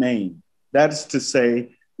own name. That is to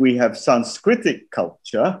say, we have Sanskritic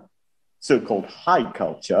culture, so-called high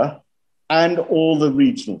culture, and all the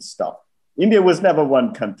regional stuff. India was never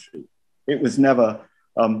one country. It was never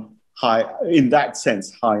high, in that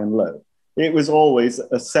sense, high and low. It was always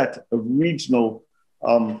a set of regional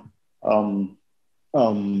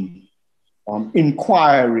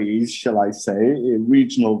inquiries, shall I say,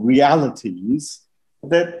 regional realities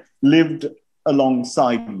that lived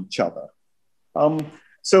alongside each other.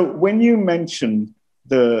 So when you mention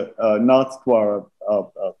the Nathdwara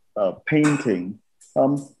painting,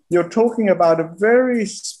 you're talking about a very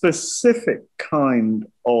specific kind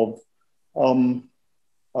of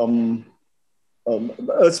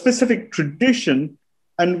a specific tradition,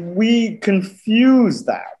 and we confuse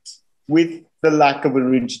that with the lack of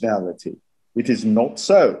originality. It is not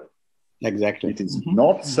so. Exactly. It is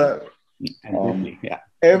not so. Yeah.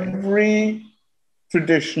 Every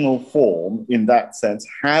traditional form, in that sense,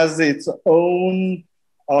 has its own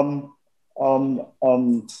how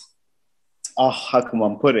can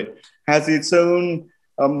one put it? Has its own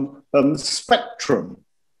spectrum,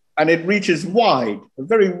 and it reaches wide, a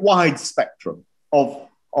very wide spectrum of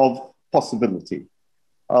possibility,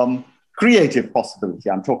 creative possibility.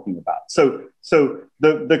 I'm talking about. So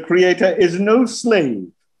the creator is no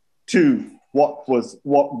slave to what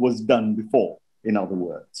was done before. In other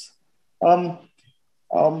words,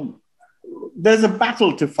 there's a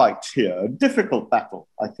battle to fight here, a difficult battle,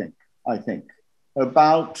 I think,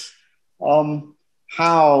 about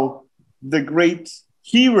how the great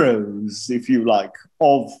heroes, if you like,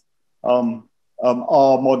 of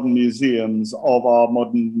our modern museums, of our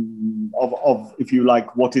modern, of, if you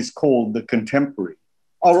like, what is called the contemporary,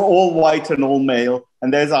 are all white and all male.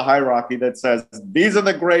 And there's a hierarchy that says, these are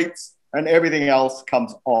the greats and everything else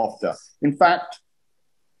comes after. In fact,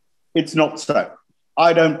 it's not so.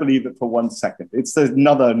 I don't believe it for 1 second. It's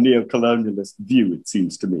another neo-colonialist view, it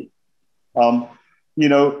seems to me. You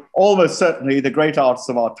know, almost certainly the great artists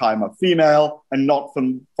of our time are female and not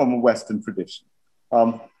from a Western tradition.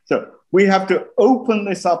 So we have to open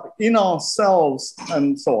this up in ourselves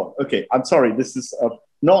and so on. Okay, I'm sorry, this is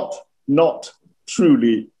not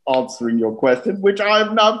truly answering your question, which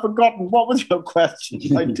I've now forgotten. What was your question,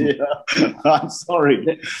 my dear? I'm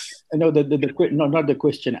sorry. No, not the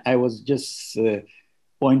question. I was just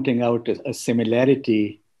pointing out a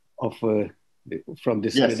similarity of from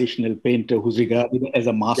this traditional painter who's regarded as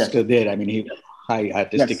a master there. I mean, he high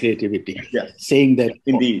artistic creativity, saying that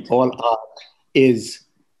indeed all art is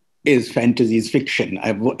fantasy, is fiction.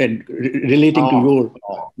 And relating to your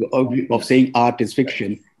of saying art is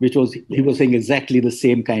fiction, which was, he was saying exactly the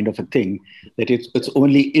same kind of a thing, that it's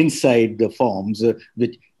only inside the forms,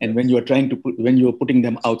 and when you're when you're putting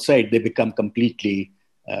them outside, they become completely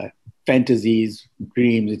fantasies,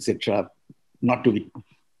 dreams, etc. Not to be.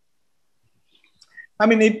 I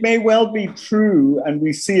mean, it may well be true, and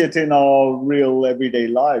we see it in our real everyday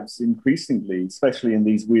lives increasingly, especially in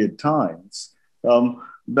these weird times,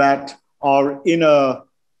 that our inner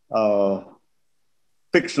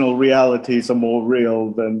fictional realities are more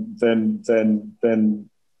real than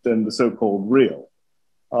the so-called real.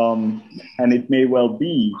 And it may well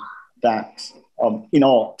be that in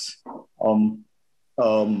art,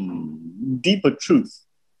 deeper truth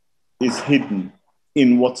is hidden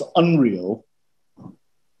in what's unreal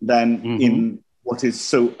than in what is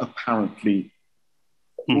so apparently,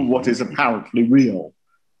 what is apparently real.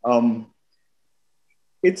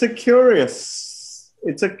 It's a curious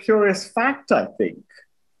fact, I think,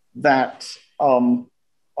 that you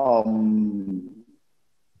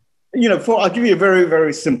know, I'll give you a very,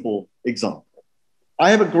 very simple example. I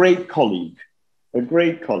have a great colleague,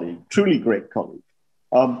 truly great colleague,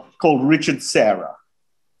 called Richard Serra.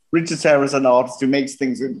 Richard Serra is an artist who makes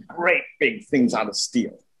things in great big things out of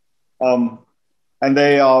steel. And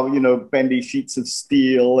they are, you know, bendy sheets of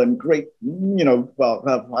steel and great, you know, well,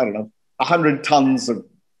 I don't know, 100 tons of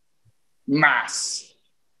mass.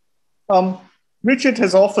 Richard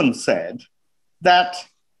has often said that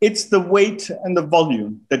it's the weight and the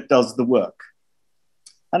volume that does the work.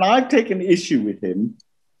 And I've taken issue with him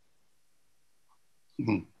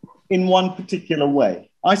in one particular way.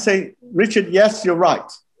 I say, Richard, yes, you're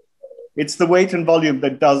right. It's the weight and volume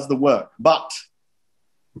that does the work. But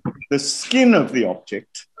the skin of the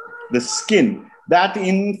object, the skin, that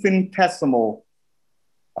infinitesimal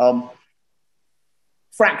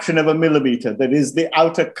fraction of a millimeter that is the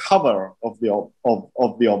outer cover of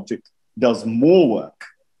the object, does more work.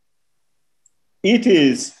 It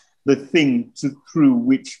is the thing through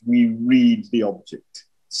which we read the object.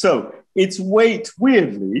 So its weight,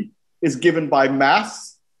 weirdly, is given by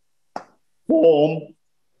mass, form,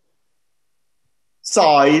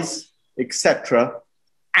 size, etc.,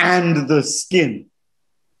 and the skin.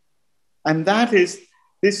 And that is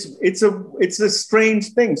this, it's a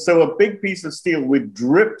strange thing. So a big piece of steel with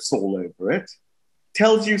drips all over it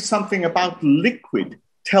tells you something about liquid,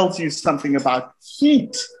 tells you something about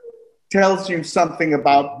heat, tells you something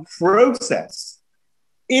about process.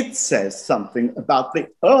 It says something about the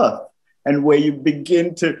earth and where you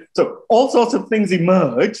begin to, so all sorts of things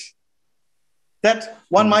emerge that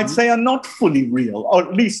one might say are not fully real, or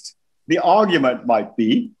at least the argument might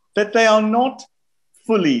be that they are not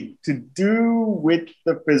fully to do with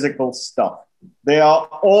the physical stuff. They are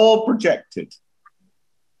all projected,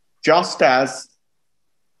 just as,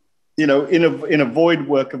 you know, in a void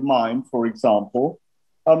work of mine, for example,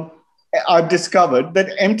 I've discovered that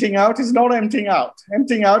emptying out is not emptying out.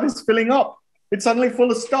 Emptying out is filling up. It's suddenly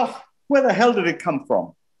full of stuff. Where the hell did it come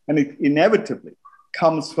from? And it inevitably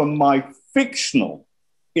comes from my fictional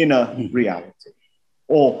inner reality,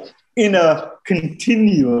 or inner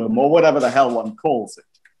continuum, or whatever the hell one calls it.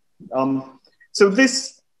 So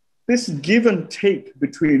this give and take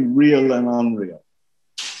between real and unreal,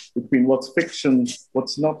 between what's fiction,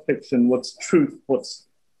 what's not fiction, what's truth, what's...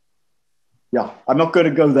 Yeah, I'm not going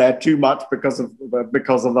to go there too much because of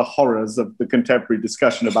the horrors of the contemporary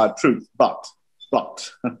discussion about truth, but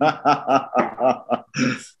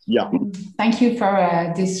yeah. Thank you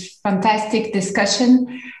for this fantastic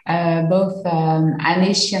discussion, both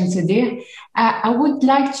Anish and Sudhir. I would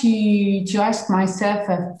like to ask myself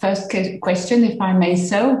a first question, if I may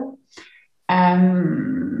so.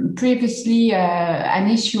 Previously,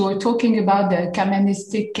 Anish, you were talking about the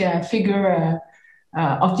Kamanistic figure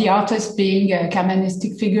of the artist being a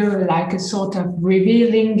Kamanistic figure, like a sort of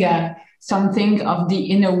revealing something of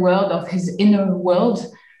the inner world, of his inner world,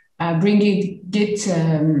 bringing it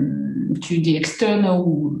to the external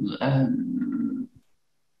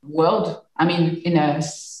world. I mean, in a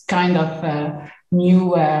kind of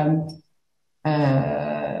new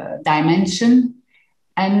dimension.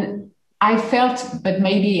 And I felt, but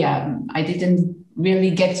maybe I didn't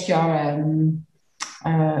really get your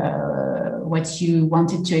what you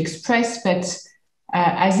wanted to express, but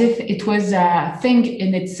as if it was a thing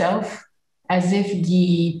in itself, as if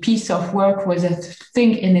the piece of work was a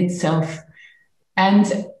thing in itself. And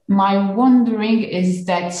my wondering is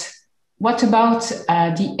that what about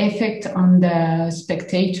the effect on the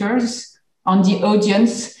spectators, on the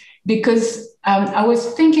audience? Because I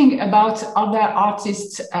was thinking about other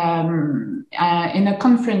artists in a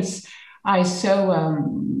conference I saw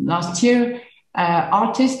last year,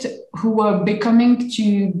 artists who were becoming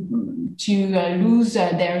to lose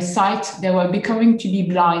their sight. They were becoming to be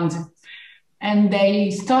blind. And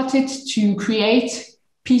they started to create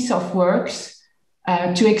piece of works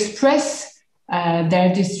to express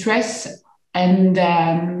their distress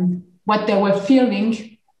and what they were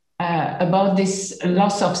feeling about this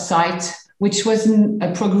loss of sight, which was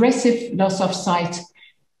a progressive loss of sight.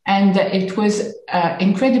 And it was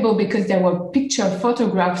incredible because there were picture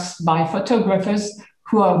photographs by photographers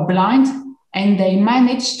who are blind, and they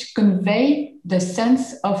managed to convey the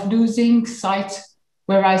sense of losing sight,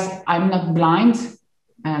 whereas I'm not blind,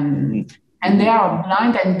 and they are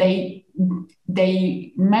blind, and they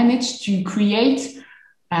managed to create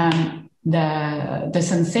the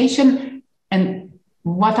sensation. And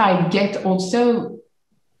what I get also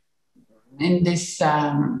in this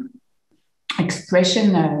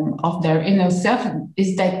expression of their inner self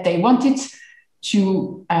is that they wanted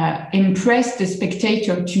to impress the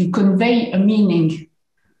spectator, to convey a meaning.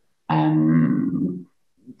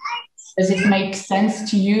 Does it make sense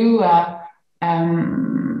to you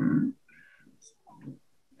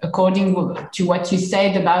according to what you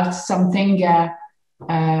said about something you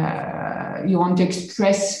want to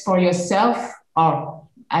express for yourself or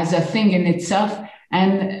as a thing in itself,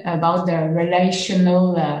 and about the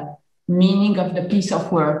relational meaning of the piece of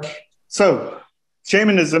work? So,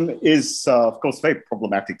 shamanism is, of course, a very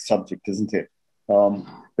problematic subject, isn't it?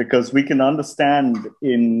 Because we can understand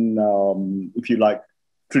in, if you like,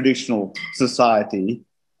 traditional society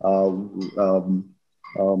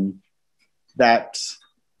that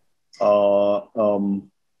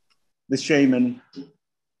the shaman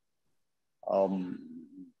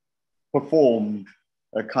performed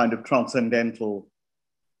a kind of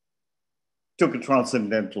took a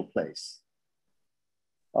transcendental place.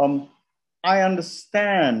 I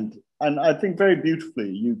understand, and I think very beautifully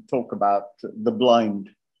you talk about the blind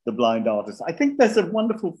artist. I think there's a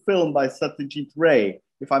wonderful film by Satyajit Ray,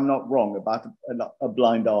 if I'm not wrong, about a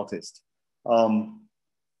blind artist. And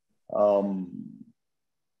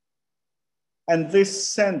this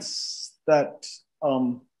sense that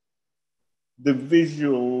the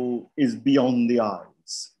visual is beyond the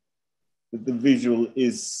eyes, that the visual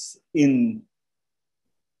is in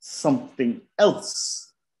something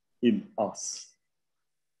else in us.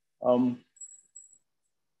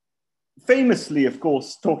 Famously, of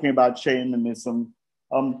course, talking about shamanism,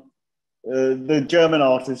 the German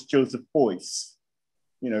artist Joseph Beuys,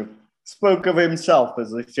 spoke of himself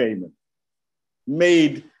as a shaman,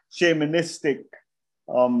 made shamanistic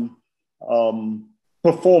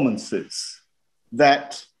performances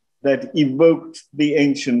that evoked the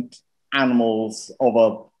ancient animals of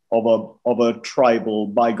a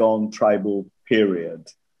bygone tribal period.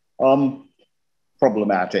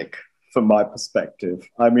 Problematic from my perspective.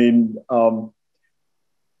 I mean,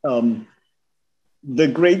 the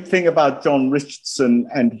great thing about John Richardson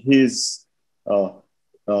and his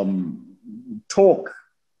talk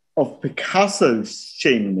of Picasso's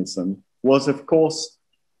shamanism was, of course,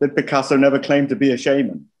 that Picasso never claimed to be a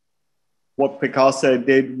shaman. What Picasso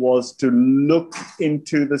did was to look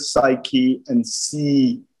into the psyche and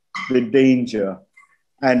see the danger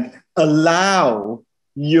and allow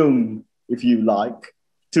Jung, if you like,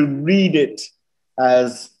 to read it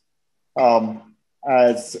as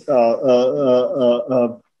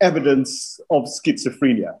evidence of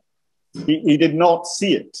schizophrenia. He did not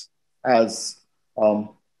see it as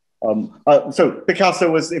so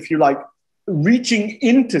Picasso was, if you like, reaching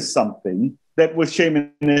into something that was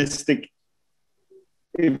shamanistic,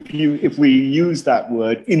 if we use that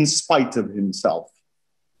word, in spite of himself.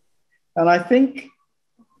 And I think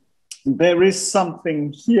there is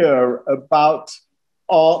something here about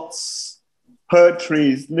arts,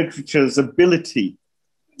 poetry's, literature's ability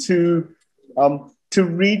to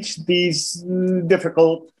reach these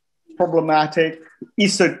difficult, problematic,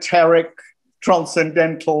 esoteric,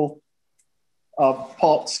 transcendental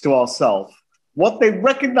parts to ourselves. What they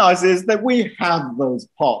recognize is that we have those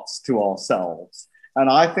parts to ourselves. And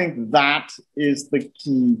I think that is the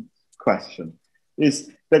key question, is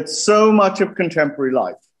that so much of contemporary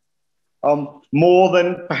life, more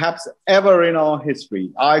than perhaps ever in our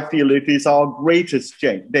history, I feel it is our greatest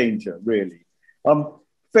danger, really,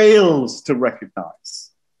 fails to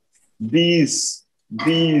recognize these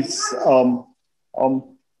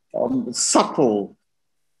subtle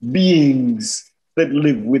beings that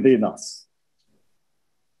live within us.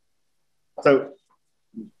 So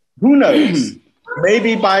who knows?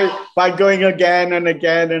 Maybe by going again and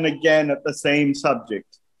again and again at the same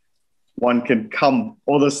subject, one can come,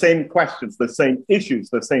 or the same questions, the same issues,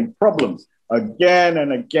 the same problems, again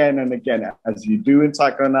and again and again, as you do in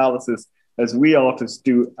psychoanalysis, as we artists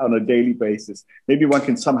do on a daily basis. Maybe one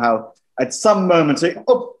can somehow, at some moment, say,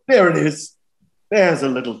 oh, there it is. There's a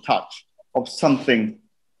little touch of something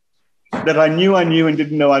that I knew and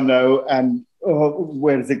didn't know I know, and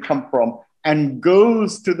where does it come from? And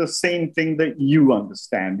goes to the same thing that you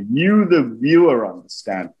understand, you, the viewer,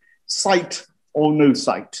 understand, sight or no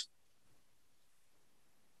sight,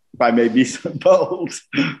 if I may be so bold.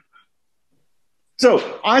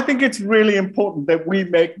 So I think it's really important that we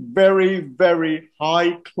make very, very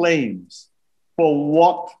high claims for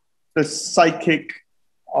what the psychic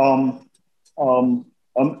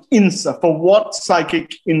insight, for what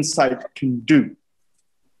psychic insight can do.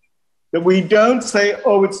 That we don't say,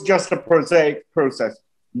 oh, it's just a prosaic process.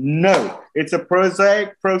 No, it's a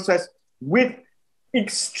prosaic process with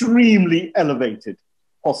extremely elevated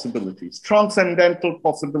possibilities, transcendental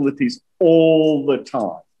possibilities all the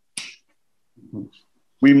time.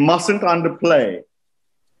 We mustn't underplay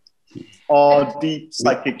our deep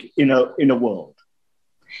psychic inner world,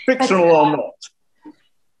 fictional or not.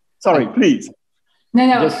 Sorry, please.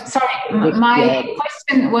 No, sorry. My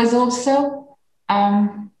question was also,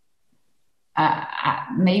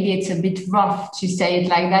 maybe it's a bit rough to say it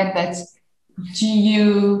like that, but do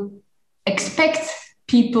you expect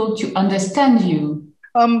people to understand you?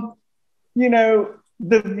 The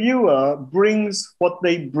viewer brings what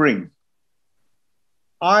they bring.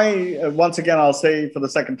 Once again, I'll say for the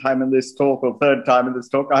second time in this talk, or third time in this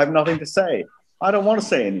talk, I have nothing to say. I don't want to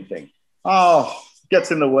say anything. Oh,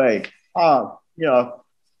 gets in the way. Get out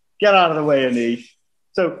of the way, Anish.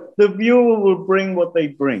 So the viewer will bring what they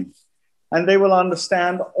bring, and they will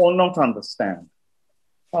understand or not understand.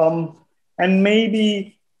 And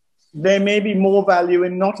maybe there may be more value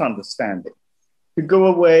in not understanding, to go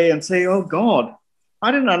away and say, oh God,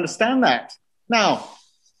 I didn't understand that. Now,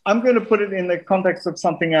 I'm going to put it in the context of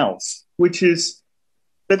something else, which is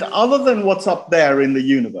that other than what's up there in the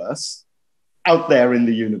universe, out there in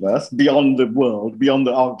the universe, beyond the world, beyond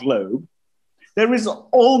our globe, there is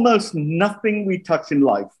almost nothing we touch in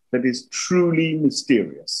life that is truly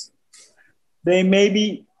mysterious. There may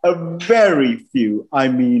be a very few, I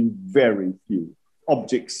mean very few,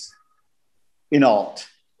 objects in art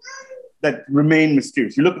that remain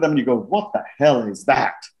mysterious. You look at them and you go, what the hell is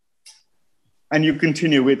that? And you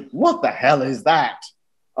continue with, what the hell is that?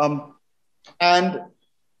 And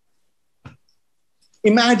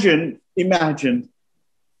imagine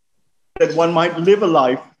that one might live a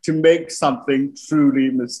life to make something truly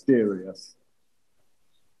mysterious.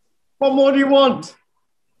 What more do you want?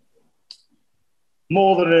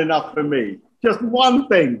 More than enough for me. Just one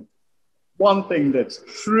thing that's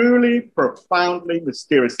truly, profoundly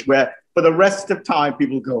mysterious, where for the rest of time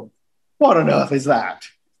people go, what on earth is that?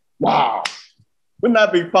 Wow. Wouldn't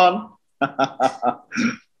that be fun?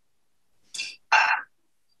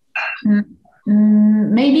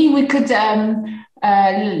 Maybe we could let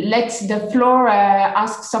the floor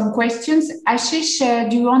ask some questions. Ashish,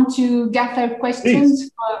 do you want to gather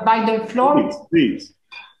questions by the floor? Please.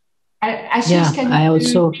 Ashish, can you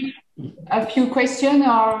also a few questions,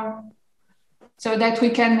 or so that we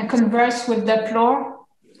can converse with the floor?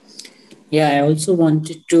 Yeah, I also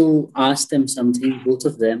wanted to ask them something, both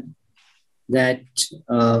of them. That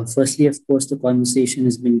firstly, of course, the conversation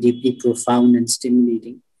has been deeply profound and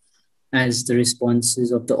stimulating, as the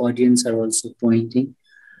responses of the audience are also pointing.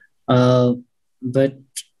 But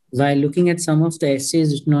while looking at some of the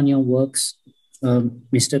essays written on your works,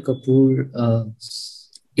 Mr. Kapoor,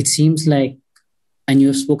 it seems like, and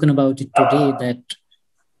you've spoken about it today, that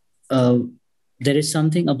there is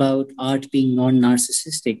something about art being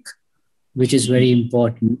non-narcissistic, which is very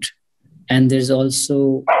important. And there's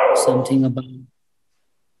also something about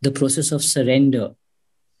the process of surrender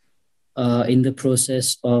in the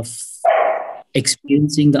process of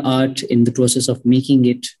experiencing the art, in the process of making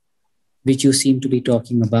it, which you seem to be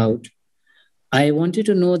talking about. I wanted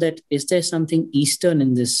to know that, is there something Eastern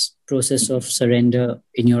in this process of surrender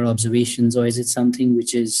in your observations, or is it something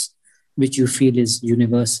which you feel is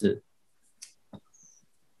universal?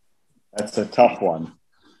 That's a tough one.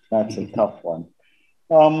 That's a tough one.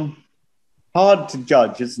 Hard to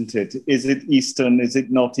judge, isn't it? Is it Eastern? Is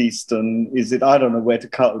it not Eastern? Is it? I don't know where to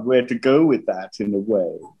go with that in a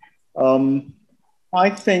way. I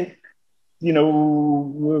think, you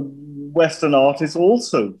know, Western art is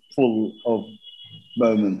also full of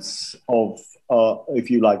moments of, if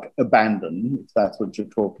you like, abandon, if that's what you're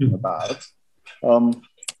talking about.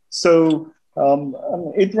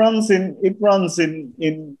 It runs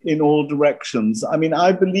in all directions. I mean,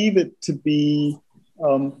 I believe it to be,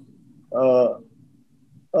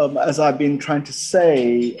 as I've been trying to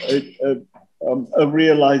say, a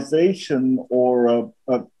realization or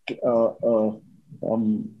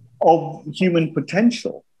of human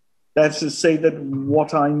potential. That's to say that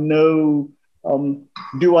what I know,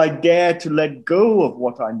 do I dare to let go of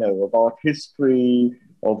what I know of art history,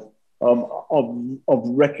 of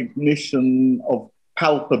recognition, of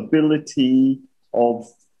palpability, of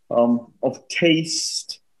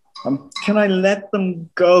taste? Can I let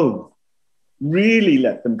them go? Really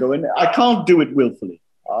let them go? And I can't do it willfully.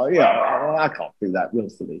 I can't do that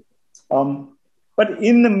willfully. But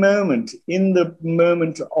in the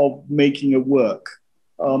moment of making a work,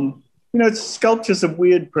 you know, sculpture's a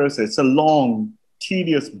weird process, a long,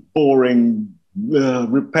 tedious, boring,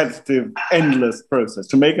 repetitive, endless process.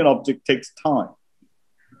 To make an object takes time.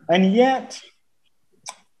 And yet,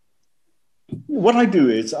 what I do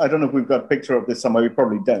is, I don't know if we've got a picture of this somewhere, we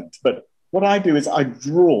probably don't, but what I do is I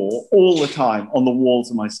draw all the time on the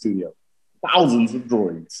walls of my studio, thousands of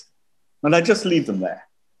drawings, and I just leave them there.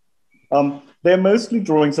 They're mostly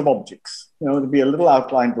drawings of objects. You know, there'll be a little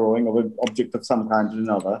outline drawing of an object of some kind or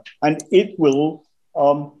another, and it will,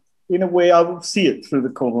 in a way, I will see it through the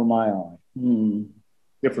corner of my eye.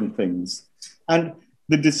 Different things. And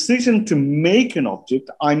the decision to make an object,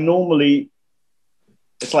 I normally,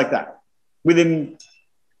 it's like that. Within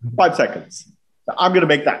 5 seconds, I'm going to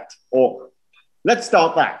make that, or let's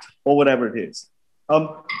start that, or whatever it is,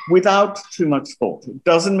 without too much thought. It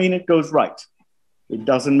doesn't mean it goes right. It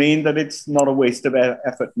doesn't mean that it's not a waste of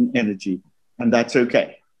effort and energy, and that's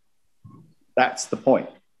okay. That's the point.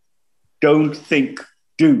 Don't think,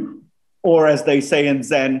 do. Or as they say in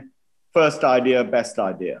Zen, first idea, best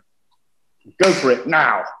idea. Go for it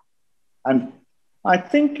now. And I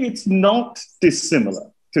think it's not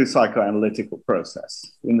dissimilar to psychoanalytical process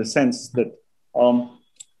in the sense that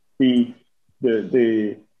the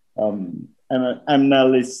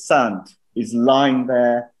analysant is lying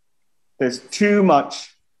there. There's too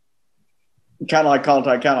much, can I, can't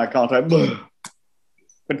I,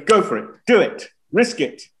 but go for it, do it, risk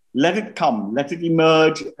it, let it come, let it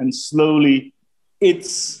emerge, and slowly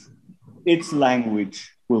its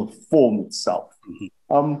language will form itself.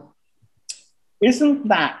 Isn't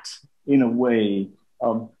that, in a way,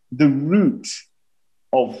 the root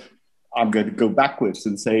of, I'm going to go backwards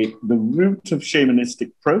and say, the root of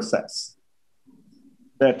shamanistic process?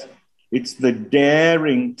 That it's the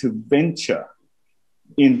daring to venture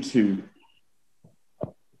into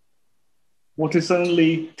what is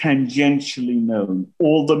only tangentially known,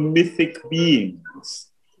 all the mythic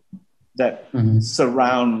beings that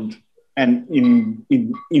surround and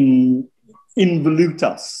involute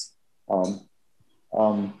us.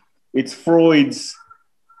 It's Freud's,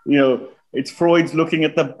 you know, it's Freud's looking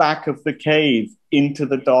at the back of the cave into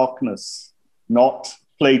the darkness, not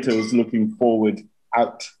Plato's looking forward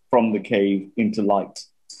out from the cave into light.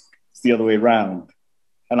 It's the other way around.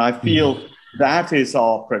 And I feel that is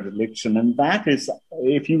our predilection, and that is,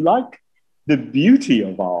 if you like, the beauty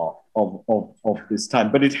of our of this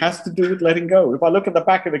time. But it has to do with letting go. If I look at the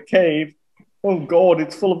back of the cave, oh God,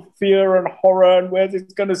 it's full of fear and horror, and where's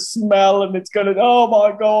it going to smell, and it's going to, oh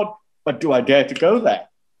my God. But do I dare to go there?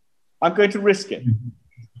 I'm going to risk it.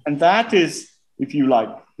 And that is, if you like,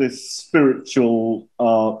 this spiritual,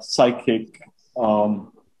 psychic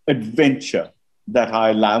adventure that I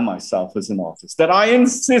allow myself as an artist, that I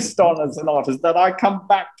insist on as an artist, that I come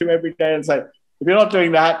back to every day and say, if you're not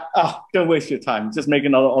doing that, don't waste your time. Just make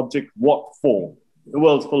another object. What for? The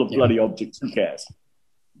world's full of bloody objects. Who cares?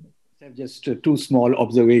 Just two small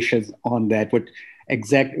observations on that. But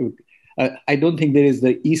exactly, I don't think there is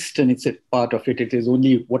the Eastern part of it. It is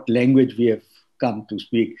only what language we have come to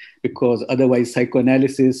speak, because otherwise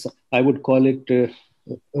psychoanalysis, I would call it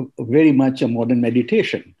very much a modern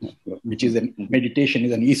meditation, which is meditation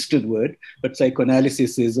is an Eastern word, but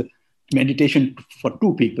psychoanalysis is meditation for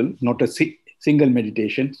two people, not a single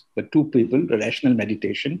meditation, but two people, a rational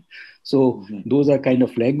meditation. So those are kind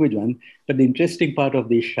of language one. But the interesting part of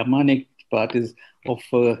the shamanic part is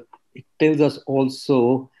it tells us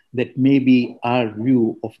also that maybe our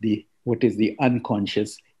view of what is the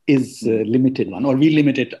unconscious is a limited one, or we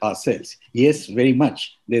limit it ourselves. Yes, very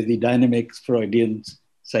much. There's the dynamic Freudian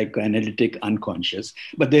psychoanalytic unconscious,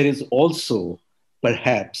 but there is also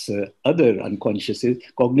perhaps other unconsciouses,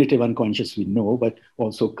 cognitive unconscious we know, but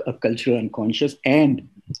also a cultural unconscious and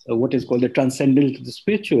what is called the transcendental to the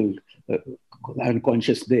spiritual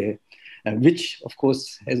unconscious there, which of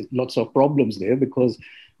course has lots of problems there because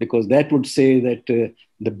that would say that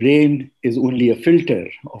the brain is only a filter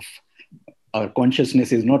of our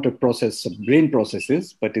consciousness is not a process of brain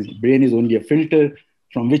processes, but the brain is only a filter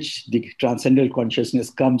from which the transcendental consciousness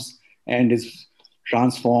comes and is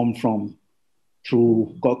transformed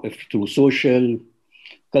through social,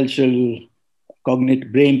 cultural,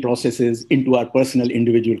 cognitive brain processes into our personal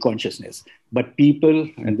individual consciousness. But people,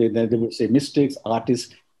 and they would say mystics,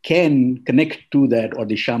 artists, can connect to that, or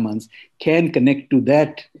the shamans can connect to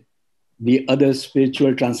that, the other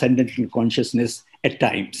spiritual transcendental consciousness at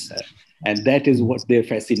times. And that is what their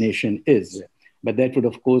fascination is. But that would,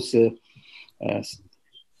 of course, have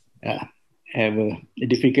a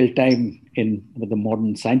difficult time in the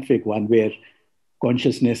modern scientific one, where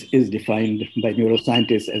consciousness is defined by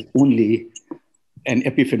neuroscientists as only an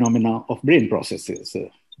epiphenomena of brain processes.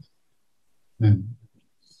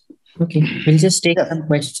 Okay, we'll just take some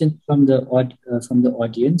questions from the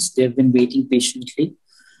audience. They've been waiting patiently.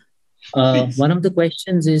 One of the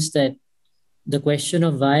questions is that the question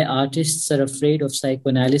of why artists are afraid of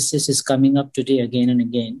psychoanalysis is coming up today again and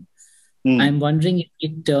again. I'm wondering if we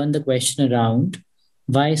turn the question around,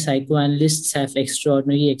 why psychoanalysts have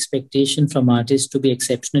extraordinary expectation from artists to be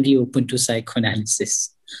exceptionally open to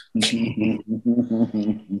psychoanalysis.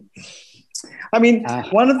 I mean,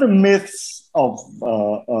 one of the myths of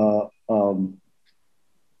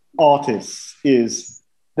artists is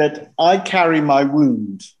that I carry my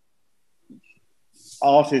wound.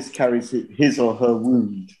 Artist carries his or her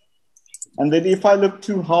wound. And that if I look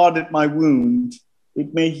too hard at my wound,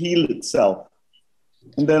 it may heal itself.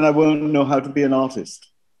 And then I won't know how to be an artist.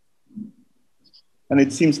 And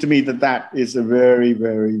it seems to me that that is a very,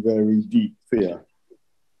 very, very deep fear.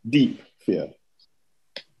 Deep fear.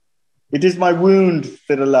 It is my wound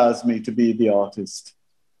that allows me to be the artist,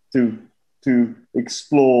 to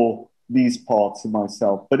explore these parts of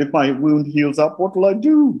myself. But if my wound heals up, what will I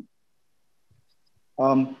do?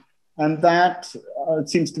 And that it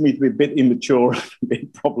seems to me to be a bit immature, a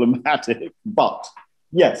bit problematic. But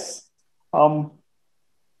yes.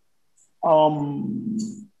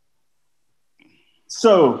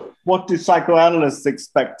 So what do psychoanalysts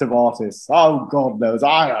expect of artists? Oh, God knows.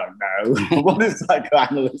 I don't know. What do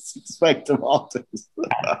psychoanalysts expect of artists?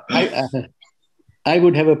 I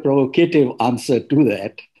would have a provocative answer to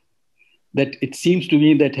that it seems to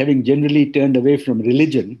me that having generally turned away from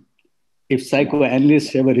religion, if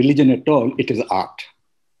psychoanalysts have a religion at all, it is art.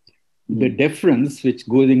 The difference, which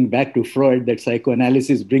going back to Freud, that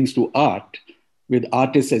psychoanalysis brings to art, with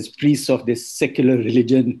artists as priests of this secular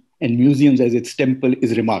religion and museums as its temple,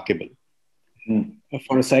 is remarkable.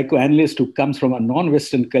 For a psychoanalyst who comes from a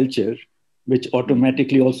non-Western culture, which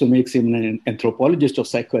automatically also makes him an anthropologist of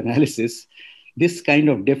psychoanalysis, this kind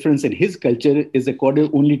of difference in his culture is accorded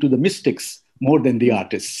only to the mystics more than the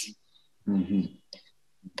artists.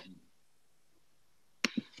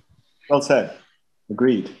 Well said.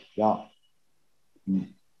 Agreed. Yeah.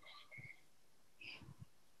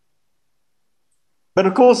 But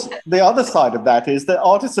of course, the other side of that is that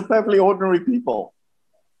artists are perfectly ordinary people,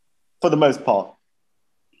 for the most part.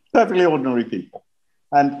 Perfectly ordinary people.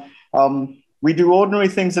 And we do ordinary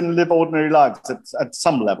things and live ordinary lives at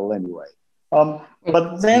some level anyway.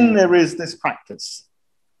 But then there is this practice,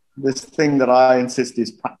 this thing that I insist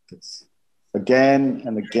is practice, again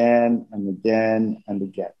and again and again and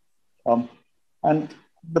again. And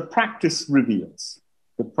the practice reveals,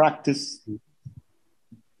 the practice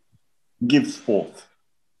gives forth,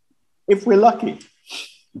 if we're lucky.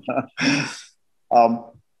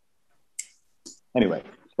 Anyway,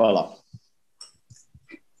 voila.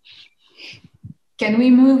 Can we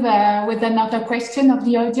move with another question of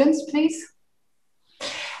the audience, please?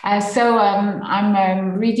 So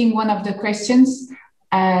I'm reading one of the questions.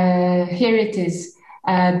 Here it is.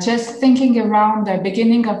 Just thinking around the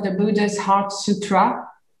beginning of the Buddha's Heart Sutra,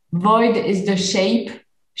 void is the shape,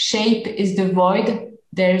 is the void,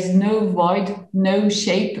 there's no void, no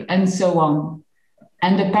shape, and so on.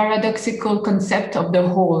 and the paradoxical concept of the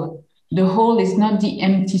whole. The whole is not the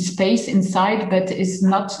empty space inside, but is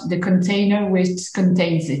not the container which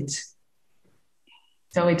contains it.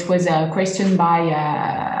 So it was a question by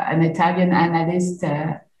an Italian analyst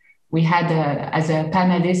we had as a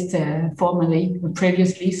panelist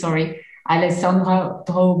previously, Alessandro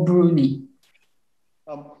Bruni.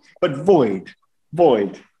 But void.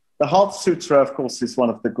 The Heart Sutra, of course, is one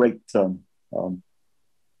of the great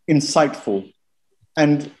insightful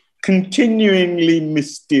and continuingly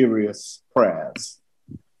mysterious prayers,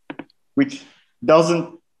 which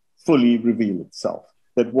doesn't fully reveal itself.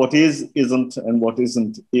 That what is, isn't, and what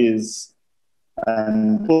isn't, is,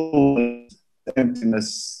 and fullness,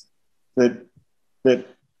 emptiness, that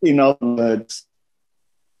in other words,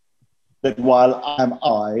 that while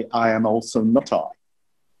I am also not I.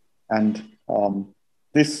 And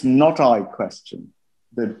this not I question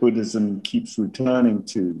that Buddhism keeps returning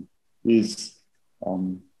to is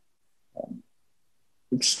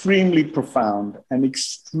extremely profound and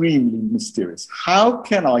extremely mysterious. How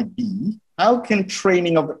can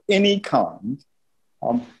training of any kind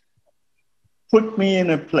put me in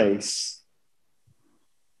a place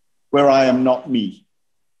where I am not me,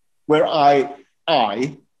 where I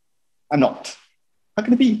am not? How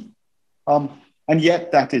can it be? And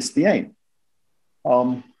yet that is the aim.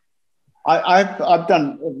 I've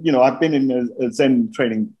done, I've been in a Zen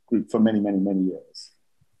training group for many, many, many years.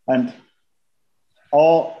 And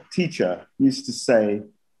our teacher used to say,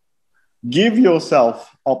 give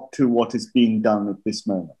yourself up to what is being done at this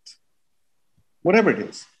moment. Whatever it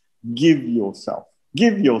is, give yourself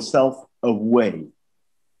away.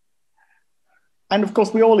 And of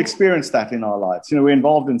course, we all experience that in our lives. We're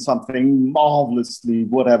involved in something marvelously,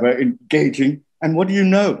 whatever, engaging. And what do you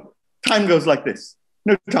know? Time goes like this.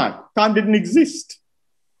 No time. Time didn't exist.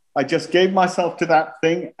 I just gave myself to that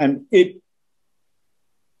thing and it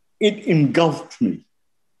engulfed me.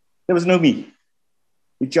 There was no me.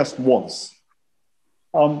 It just was.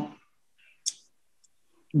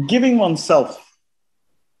 Giving oneself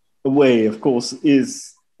away, of course,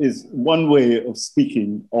 is one way of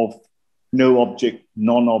speaking of no object,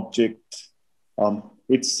 non-object.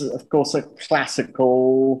 It's, of course, a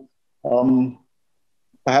classical,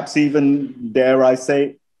 perhaps even, dare I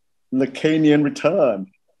say, Lacanian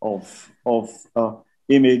return of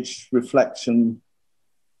image, reflection,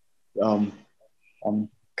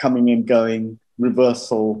 coming and going,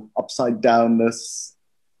 reversal, upside downness.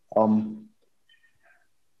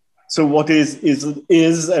 So what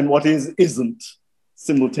is, and what isn't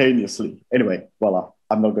simultaneously. Anyway, voila,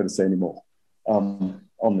 I'm not going to say any more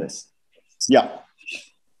on this. Yeah.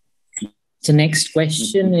 The next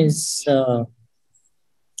question is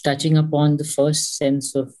touching upon the first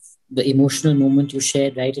sense of the emotional moment you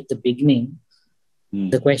shared right at the beginning.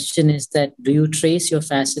 The question is that, do you trace your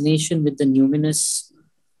fascination with the numinous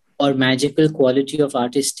or magical quality of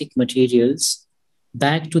artistic materials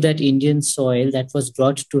back to that Indian soil that was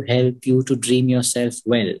brought to help you to dream yourself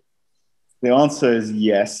well? The answer is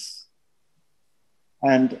yes.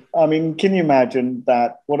 And I mean, can you imagine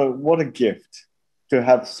that? What a gift to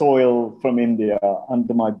have soil from India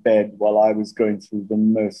under my bed while I was going through the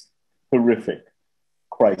most horrific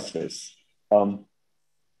crisis.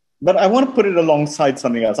 But I want to put it alongside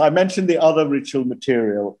something else. I mentioned the other ritual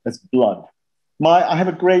material as blood. I have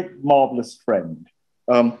a great, marvelous friend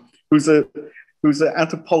who's an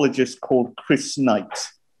anthropologist called Chris Knight.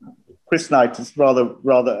 Chris Knight is rather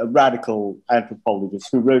a radical anthropologist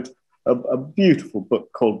who wrote a beautiful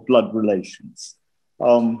book called Blood Relations.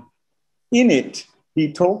 In it,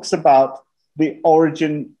 he talks about the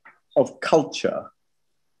origin of culture.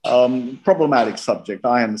 Problematic subject,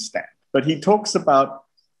 I understand. But he talks about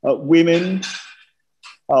women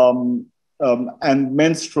and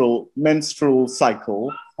menstrual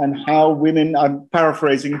cycle, and how women, I'm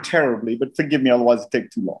paraphrasing terribly, but forgive me, otherwise it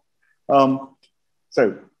takes too long.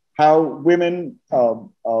 So how women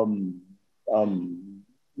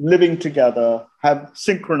living together have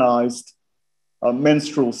synchronized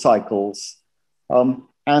menstrual cycles,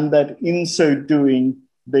 and that in so doing,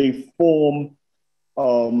 they form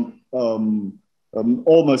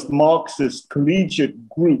almost Marxist collegiate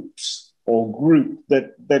groups, or group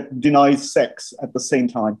that denies sex at the same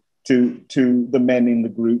time to the men in the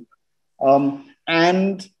group.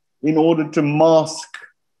 And in order to mask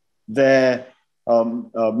their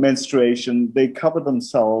menstruation, they cover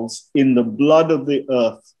themselves in the blood of the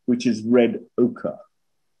earth, which is red ochre.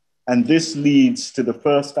 And this leads to the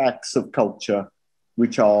first acts of culture,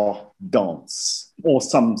 which are dance or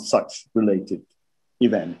some such related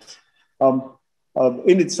event.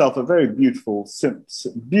 In itself, a very beautiful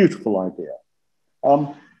idea.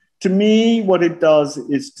 to me, what it does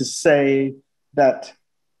is to say that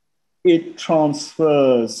it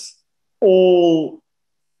transfers all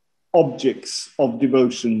objects of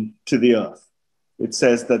devotion to the earth. It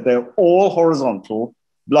says that they're all horizontal.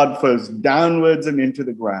 Blood flows downwards and into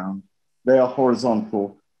the ground. They are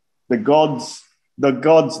horizontal. The gods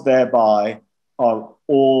thereby are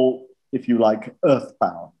all, if you like,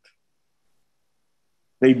 earthbound.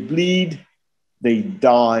 They bleed, they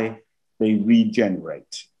die, they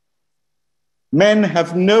regenerate. Men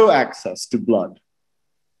have no access to blood.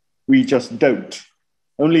 We just don't.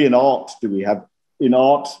 Only in art do we have, in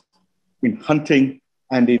art, in hunting,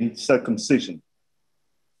 and in circumcision,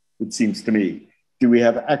 it seems to me, do we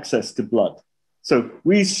have access to blood. So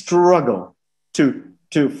we struggle to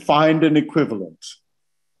find an equivalent.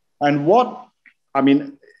 And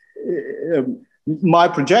my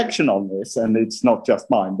projection on this, and it's not just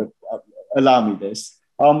mine, but allow me this,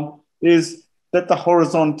 is that the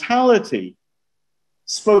horizontality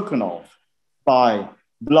spoken of by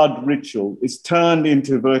blood ritual is turned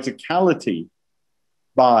into verticality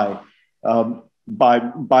by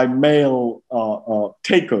male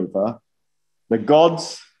takeover. The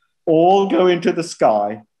gods all go into the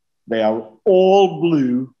sky. They are all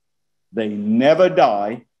blue. They never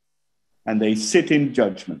die, and they sit in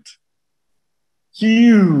judgment.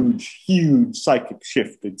 Huge, huge psychic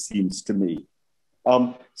shift, it seems to me.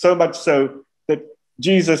 So much so that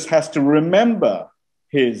Jesus has to remember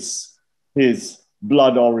his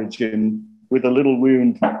blood origin with a little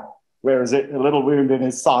wound. Where is it? A little wound in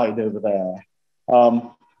his side over there.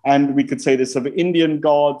 And we could say this of Indian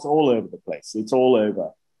gods all over the place. It's all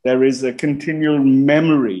over. There is a continual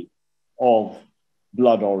memory of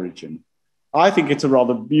blood origin. I think it's a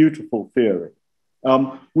rather beautiful theory,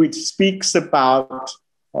 which speaks about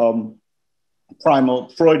primal,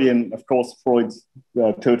 Freudian, of course, Freud's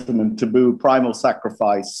totem and taboo, primal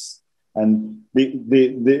sacrifice, and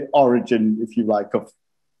the origin, if you like, of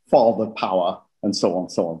father power, and so on,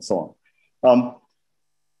 so on, so on.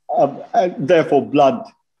 Therefore, blood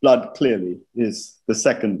clearly is the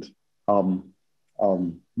second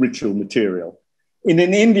ritual material. In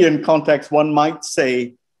an Indian context, one might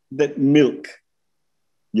say that milk,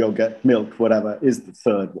 yogurt, milk, whatever, is the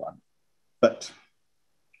third one. But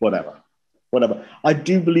whatever. I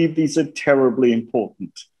do believe these are terribly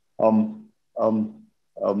important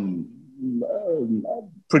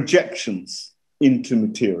projections into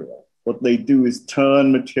material. What they do is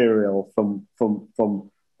turn material from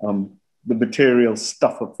the material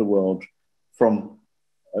stuff of the world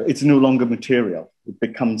it's no longer material. It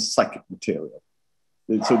becomes psychic material.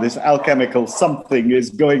 So this alchemical something is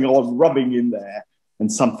going on, rubbing in there,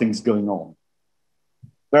 and something's going on.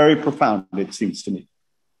 Very profound, it seems to me.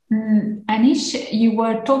 Anish, you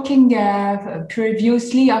were talking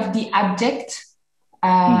previously of the abject,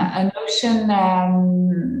 a notion,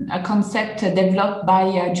 a concept developed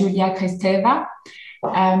by Julia Kristeva.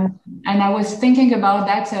 And I was thinking about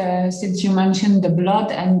that since you mentioned the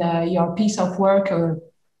blood and your piece of work.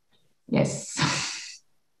 Yes.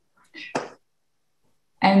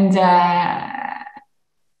 And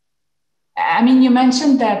I mean, you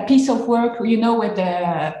mentioned the piece of work, you know, with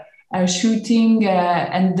the shooting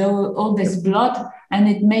and all this blood. And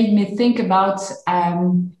it made me think about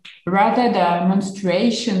rather the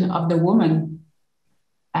menstruation of the woman.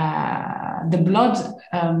 The blood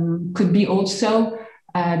could be also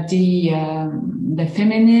the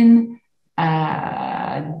feminine,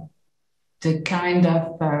 the kind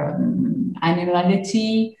of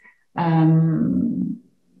animality,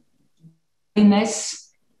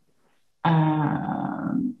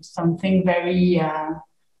 something very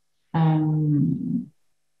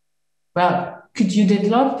well. Could you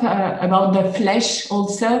develop about the flesh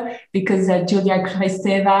also? Because Julia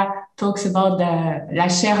Kristeva talks about la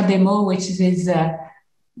chair des mots, which is the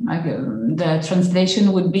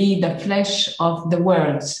translation would be the flesh of the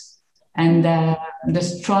words, and the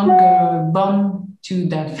stronger bond to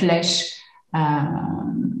the flesh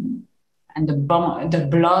and the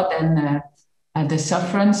blood and the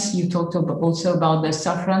sufferance. You talked also about the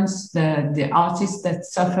sufferance, the artist that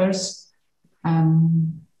suffers.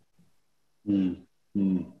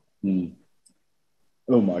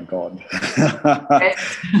 Oh my God.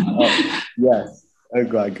 Yes. Oh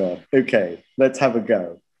my God. Okay, let's have a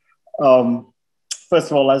go. First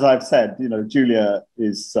of all, as I've said, you know, Julia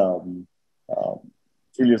is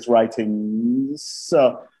Julia's writings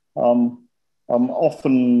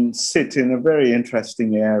often sit in a very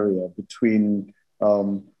interesting area between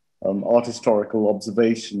art historical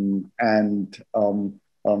observation and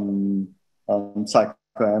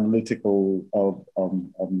psychoanalytical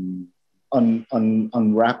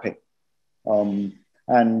unwrapping.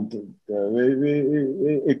 and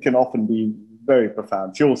it can often be very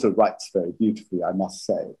profound. She also writes very beautifully, I must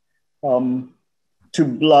say. To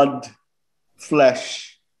blood,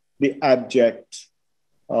 flesh, the abject,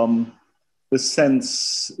 the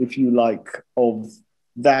sense, if you like, of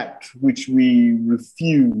that which we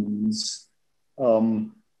refuse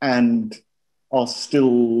and are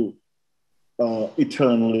still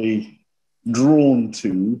eternally drawn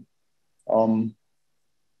to.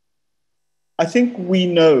 I think we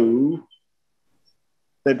know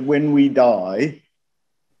that when we die,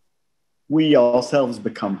 we ourselves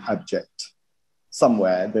become abject.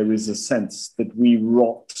 Somewhere there is a sense that we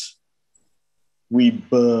rot, we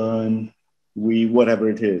burn, we whatever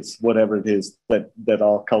it is that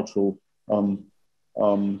our cultural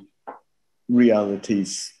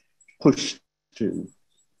realities push to.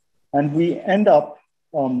 And we end up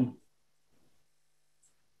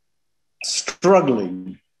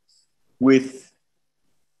struggling with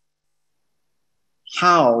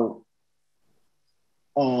how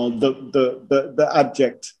the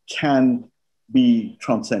abject can be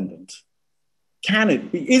transcendent. Can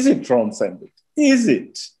it be? Is it transcendent? Is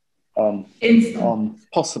it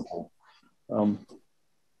possible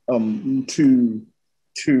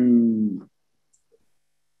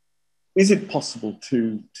is it possible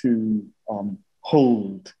to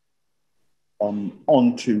hold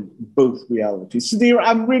onto both realities? Sudhir,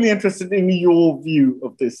 I'm really interested in your view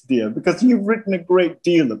of this, dear, because you've written a great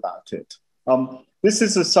deal about it. This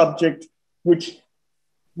is a subject which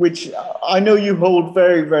I know you hold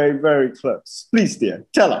very, very, very close. Please, dear,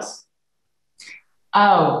 tell us.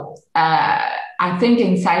 I think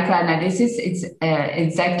in psychoanalysis, it's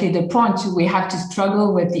exactly the point. We have to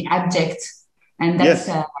struggle with the abject, and that's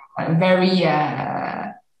very.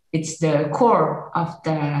 It's the core of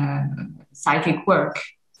the psychic work.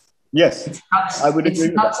 Yes, I would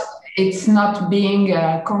agree. It's not being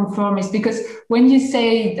conformist, because when you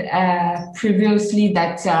said previously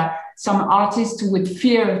that some artists would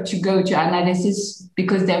fear to go to analysis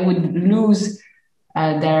because they would lose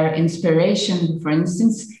their inspiration, for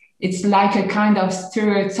instance, it's like a kind of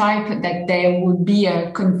stereotype that they would be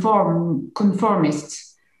a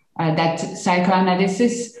conformist, that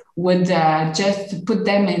psychoanalysis would just put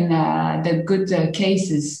them in the good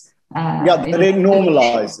cases. But it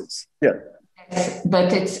normalizes. Yeah. Yes,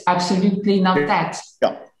 but it's absolutely not that.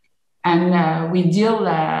 Yeah. And we deal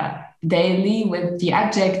daily with the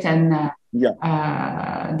abject and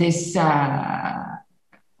this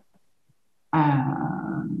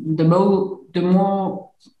the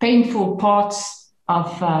more painful parts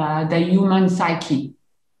of the human psyche.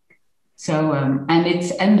 So and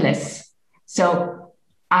it's endless. So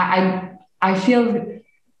I feel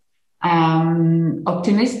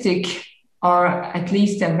optimistic, or at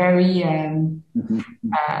least a very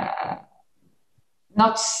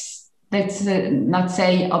let's not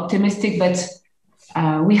say optimistic, but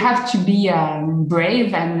we have to be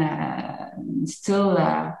brave and still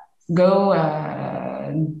go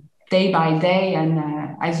day by day, and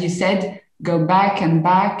as you said, go back and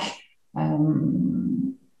back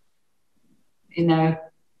in a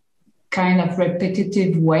kind of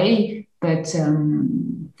repetitive way, but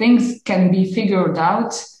things can be figured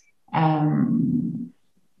out, and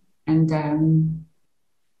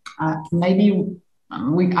maybe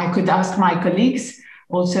I could ask my colleagues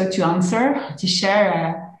also to answer, to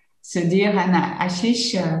share, Sudhir and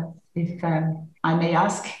Ashish, if I may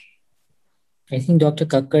ask. I think Dr.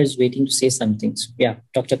 Kakar is waiting to say something. So, yeah,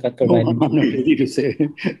 Dr. Kakar. No, I'm not ready to say.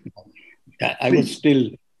 I was still,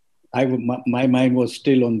 my mind was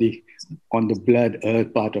still on the blood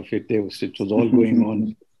earth part of it. It was all going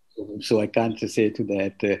on. So I can't just say to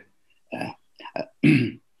that.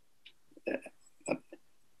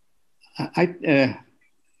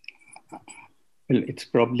 Well, it's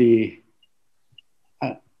probably,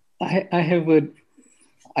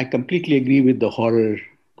 I completely agree with the horror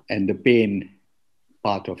and the pain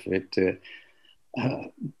part of it.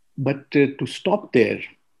 But to stop there,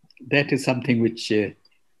 that is something which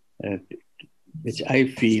I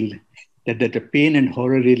feel that the pain and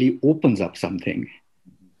horror really opens up something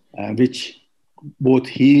which both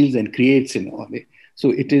heals and creates in all. So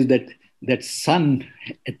it is that sun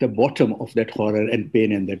at the bottom of that horror and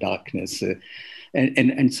pain and the darkness.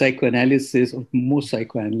 And psychoanalysis, or most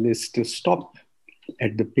psychoanalysts, to stop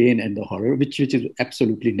at the pain and the horror, which is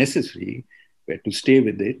absolutely necessary, to stay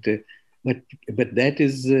with it. But that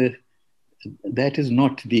is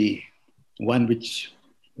not the one which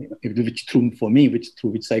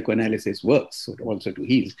through which psychoanalysis works, so also to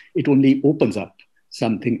heal. It only opens up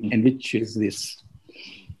something, and which is this,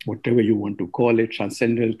 whatever you want to call it,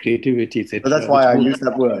 transcendental creativity, etc. But that's why I use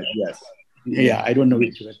that word, yes. Yeah, I don't know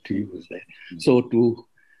which word to use there. So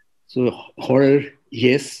horror,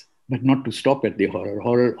 yes, but not to stop at the horror.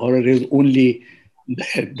 Horror is only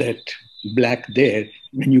that black there.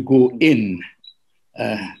 When you go in,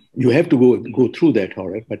 you have to go through that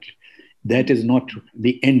horror, but that is not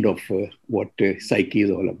the end of what psyche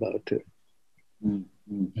is all about.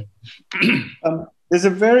 There's a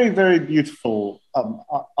very, very beautiful,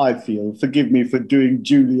 I feel, forgive me for doing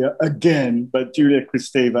Julia again, but Julia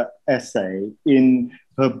Kristeva essay in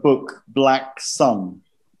her book, Black Sun,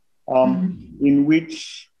 in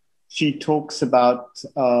which she talks about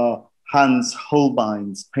Hans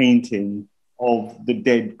Holbein's painting of the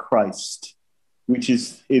Dead Christ, which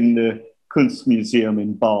is in the Kunstmuseum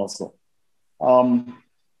in Basel.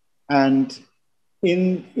 And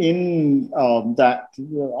in that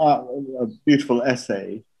beautiful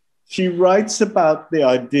essay, she writes about the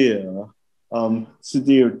idea,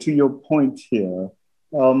 Sudhir, to your point here,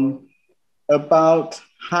 about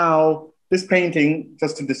how this painting,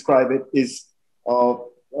 just to describe it, is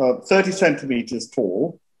 30 centimeters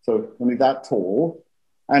tall, so only that tall,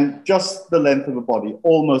 and just the length of the body,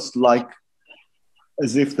 almost like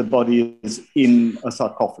as if the body is in a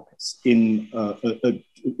sarcophagus,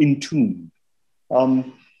 entombed.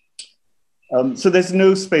 So there's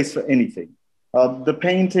no space for anything. The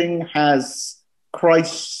painting has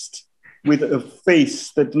Christ with a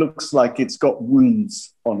face that looks like it's got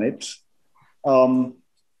wounds on it. The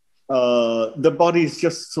body is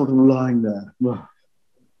just sort of lying there.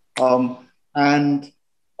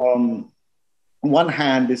 One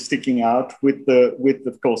hand is sticking out with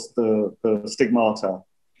of course the stigmata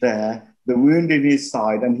there, the wound in his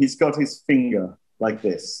side, and he's got his finger like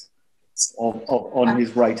this on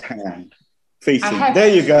his right hand facing. There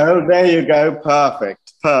you go,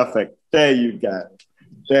 perfect. There you go.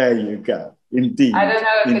 Indeed. I don't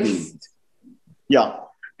know if indeed. Yeah.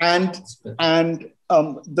 And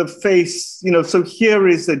the face, so here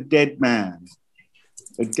is a dead man,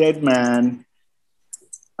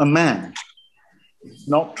 a man,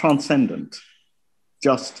 not transcendent,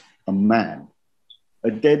 just a man,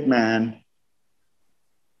 a dead man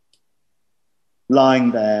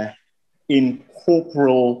lying there in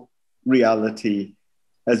corporal reality,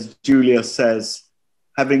 as Julia says,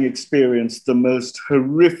 having experienced the most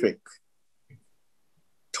horrific,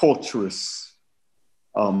 torturous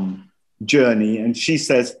journey. And she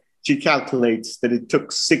says, she calculates that it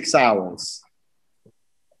took 6 hours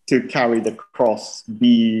to carry the cross,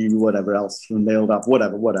 be whatever else, nailed up,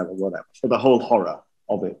 whatever, for the whole horror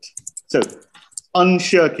of it. So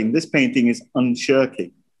unshirking, this painting is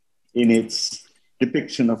unshirking in its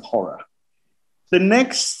depiction of horror. The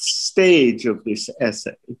next stage of this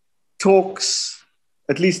essay talks,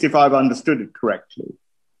 at least if I've understood it correctly,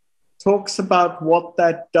 talks about what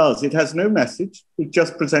that does. It has no message. It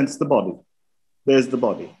just presents the body. There's the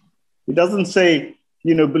body. It doesn't say,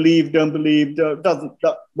 believe, don't believe, but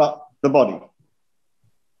the body.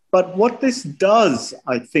 But what this does,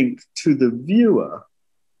 I think, to the viewer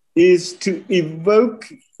is to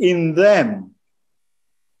evoke in them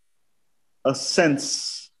a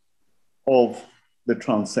sense of the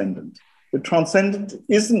transcendent. The transcendent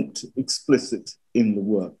isn't explicit in the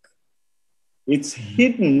work. It's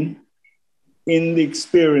hidden in the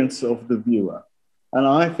experience of the viewer. And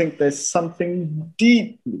I think there's something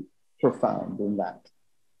deeply profound in that.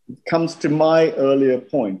 It comes to my earlier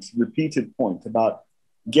point, repeated point about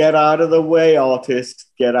get out of the way,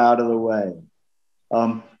 artist, get out of the way.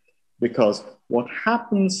 Because what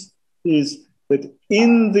happens is that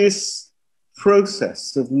in this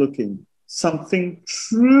process of looking, something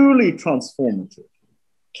truly transformative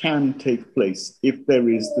can take place if there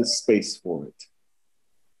is the space for it.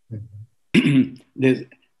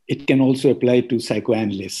 It can also apply to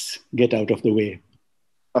psychoanalysts. Get out of the way.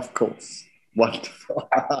 Of course. Wonderful.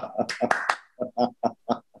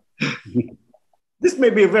 This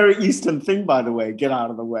may be a very Eastern thing, by the way, get out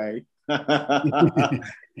of the way.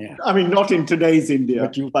 Yeah. I mean, not in today's India,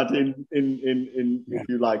 but in if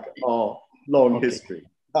you like, long history.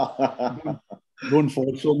 Don't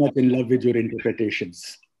fall so much in love with your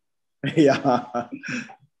interpretations. Yeah.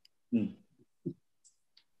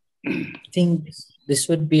 I think this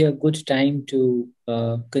would be a good time to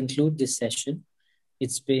conclude this session.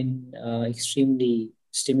 It's been extremely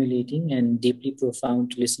stimulating and deeply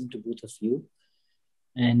profound to listen to both of you.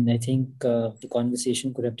 And I think the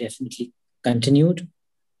conversation could have definitely continued,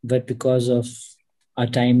 but because of our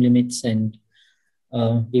time limits, and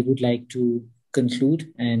we would like to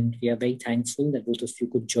conclude, and we are very thankful that both of you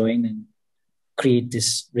could join and create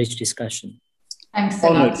this rich discussion. Thanks a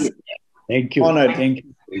lot. Thank you. Honored. Thank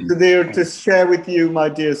you Sudhir, to share with you, my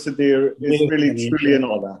dear Sudhir, is really truly an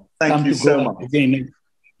honor. Thank you so much. Again.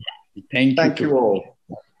 Thank you all.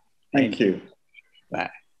 Thank you. Bye.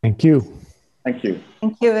 Thank you. Thank you.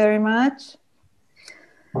 Thank you very much.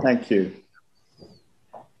 Thank you.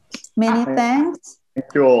 Many thanks. Thank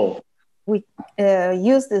you all. We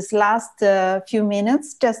use this last few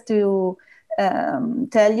minutes just to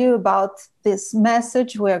tell you about this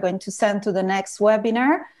message we are going to send to the next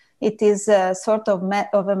webinar. It is a sort of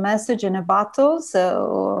a message in a bottle,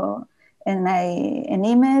 so an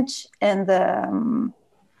image and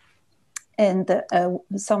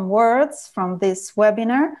some words from this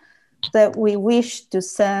webinar that we wish to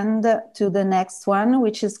send to the next one,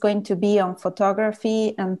 which is going to be on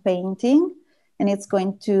photography and painting, and it's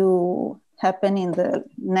going to happen in the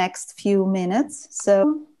next few minutes.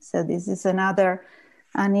 So this is another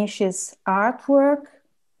Anish's artwork,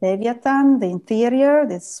 Leviathan, the interior.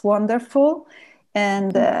 This is wonderful,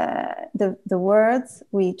 and the words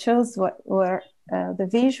we chose were the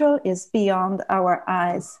visual is beyond our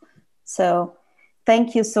eyes. So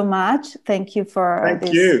thank you so much. Thank you for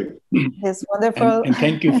this wonderful. And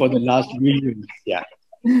thank you for the last video. Yeah,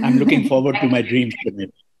 I'm looking forward to my dreams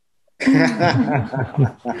tonight.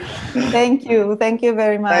 Thank you. Thank you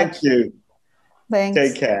very much. Thank you. Thanks.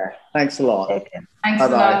 Take care. Thanks a lot. Thanks Bye-bye. a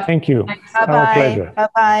lot. Thank you. Our pleasure.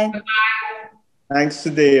 Bye-bye. Thanks,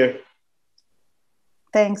 Sudhir.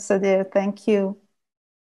 Thanks, Sudhir. Thank you.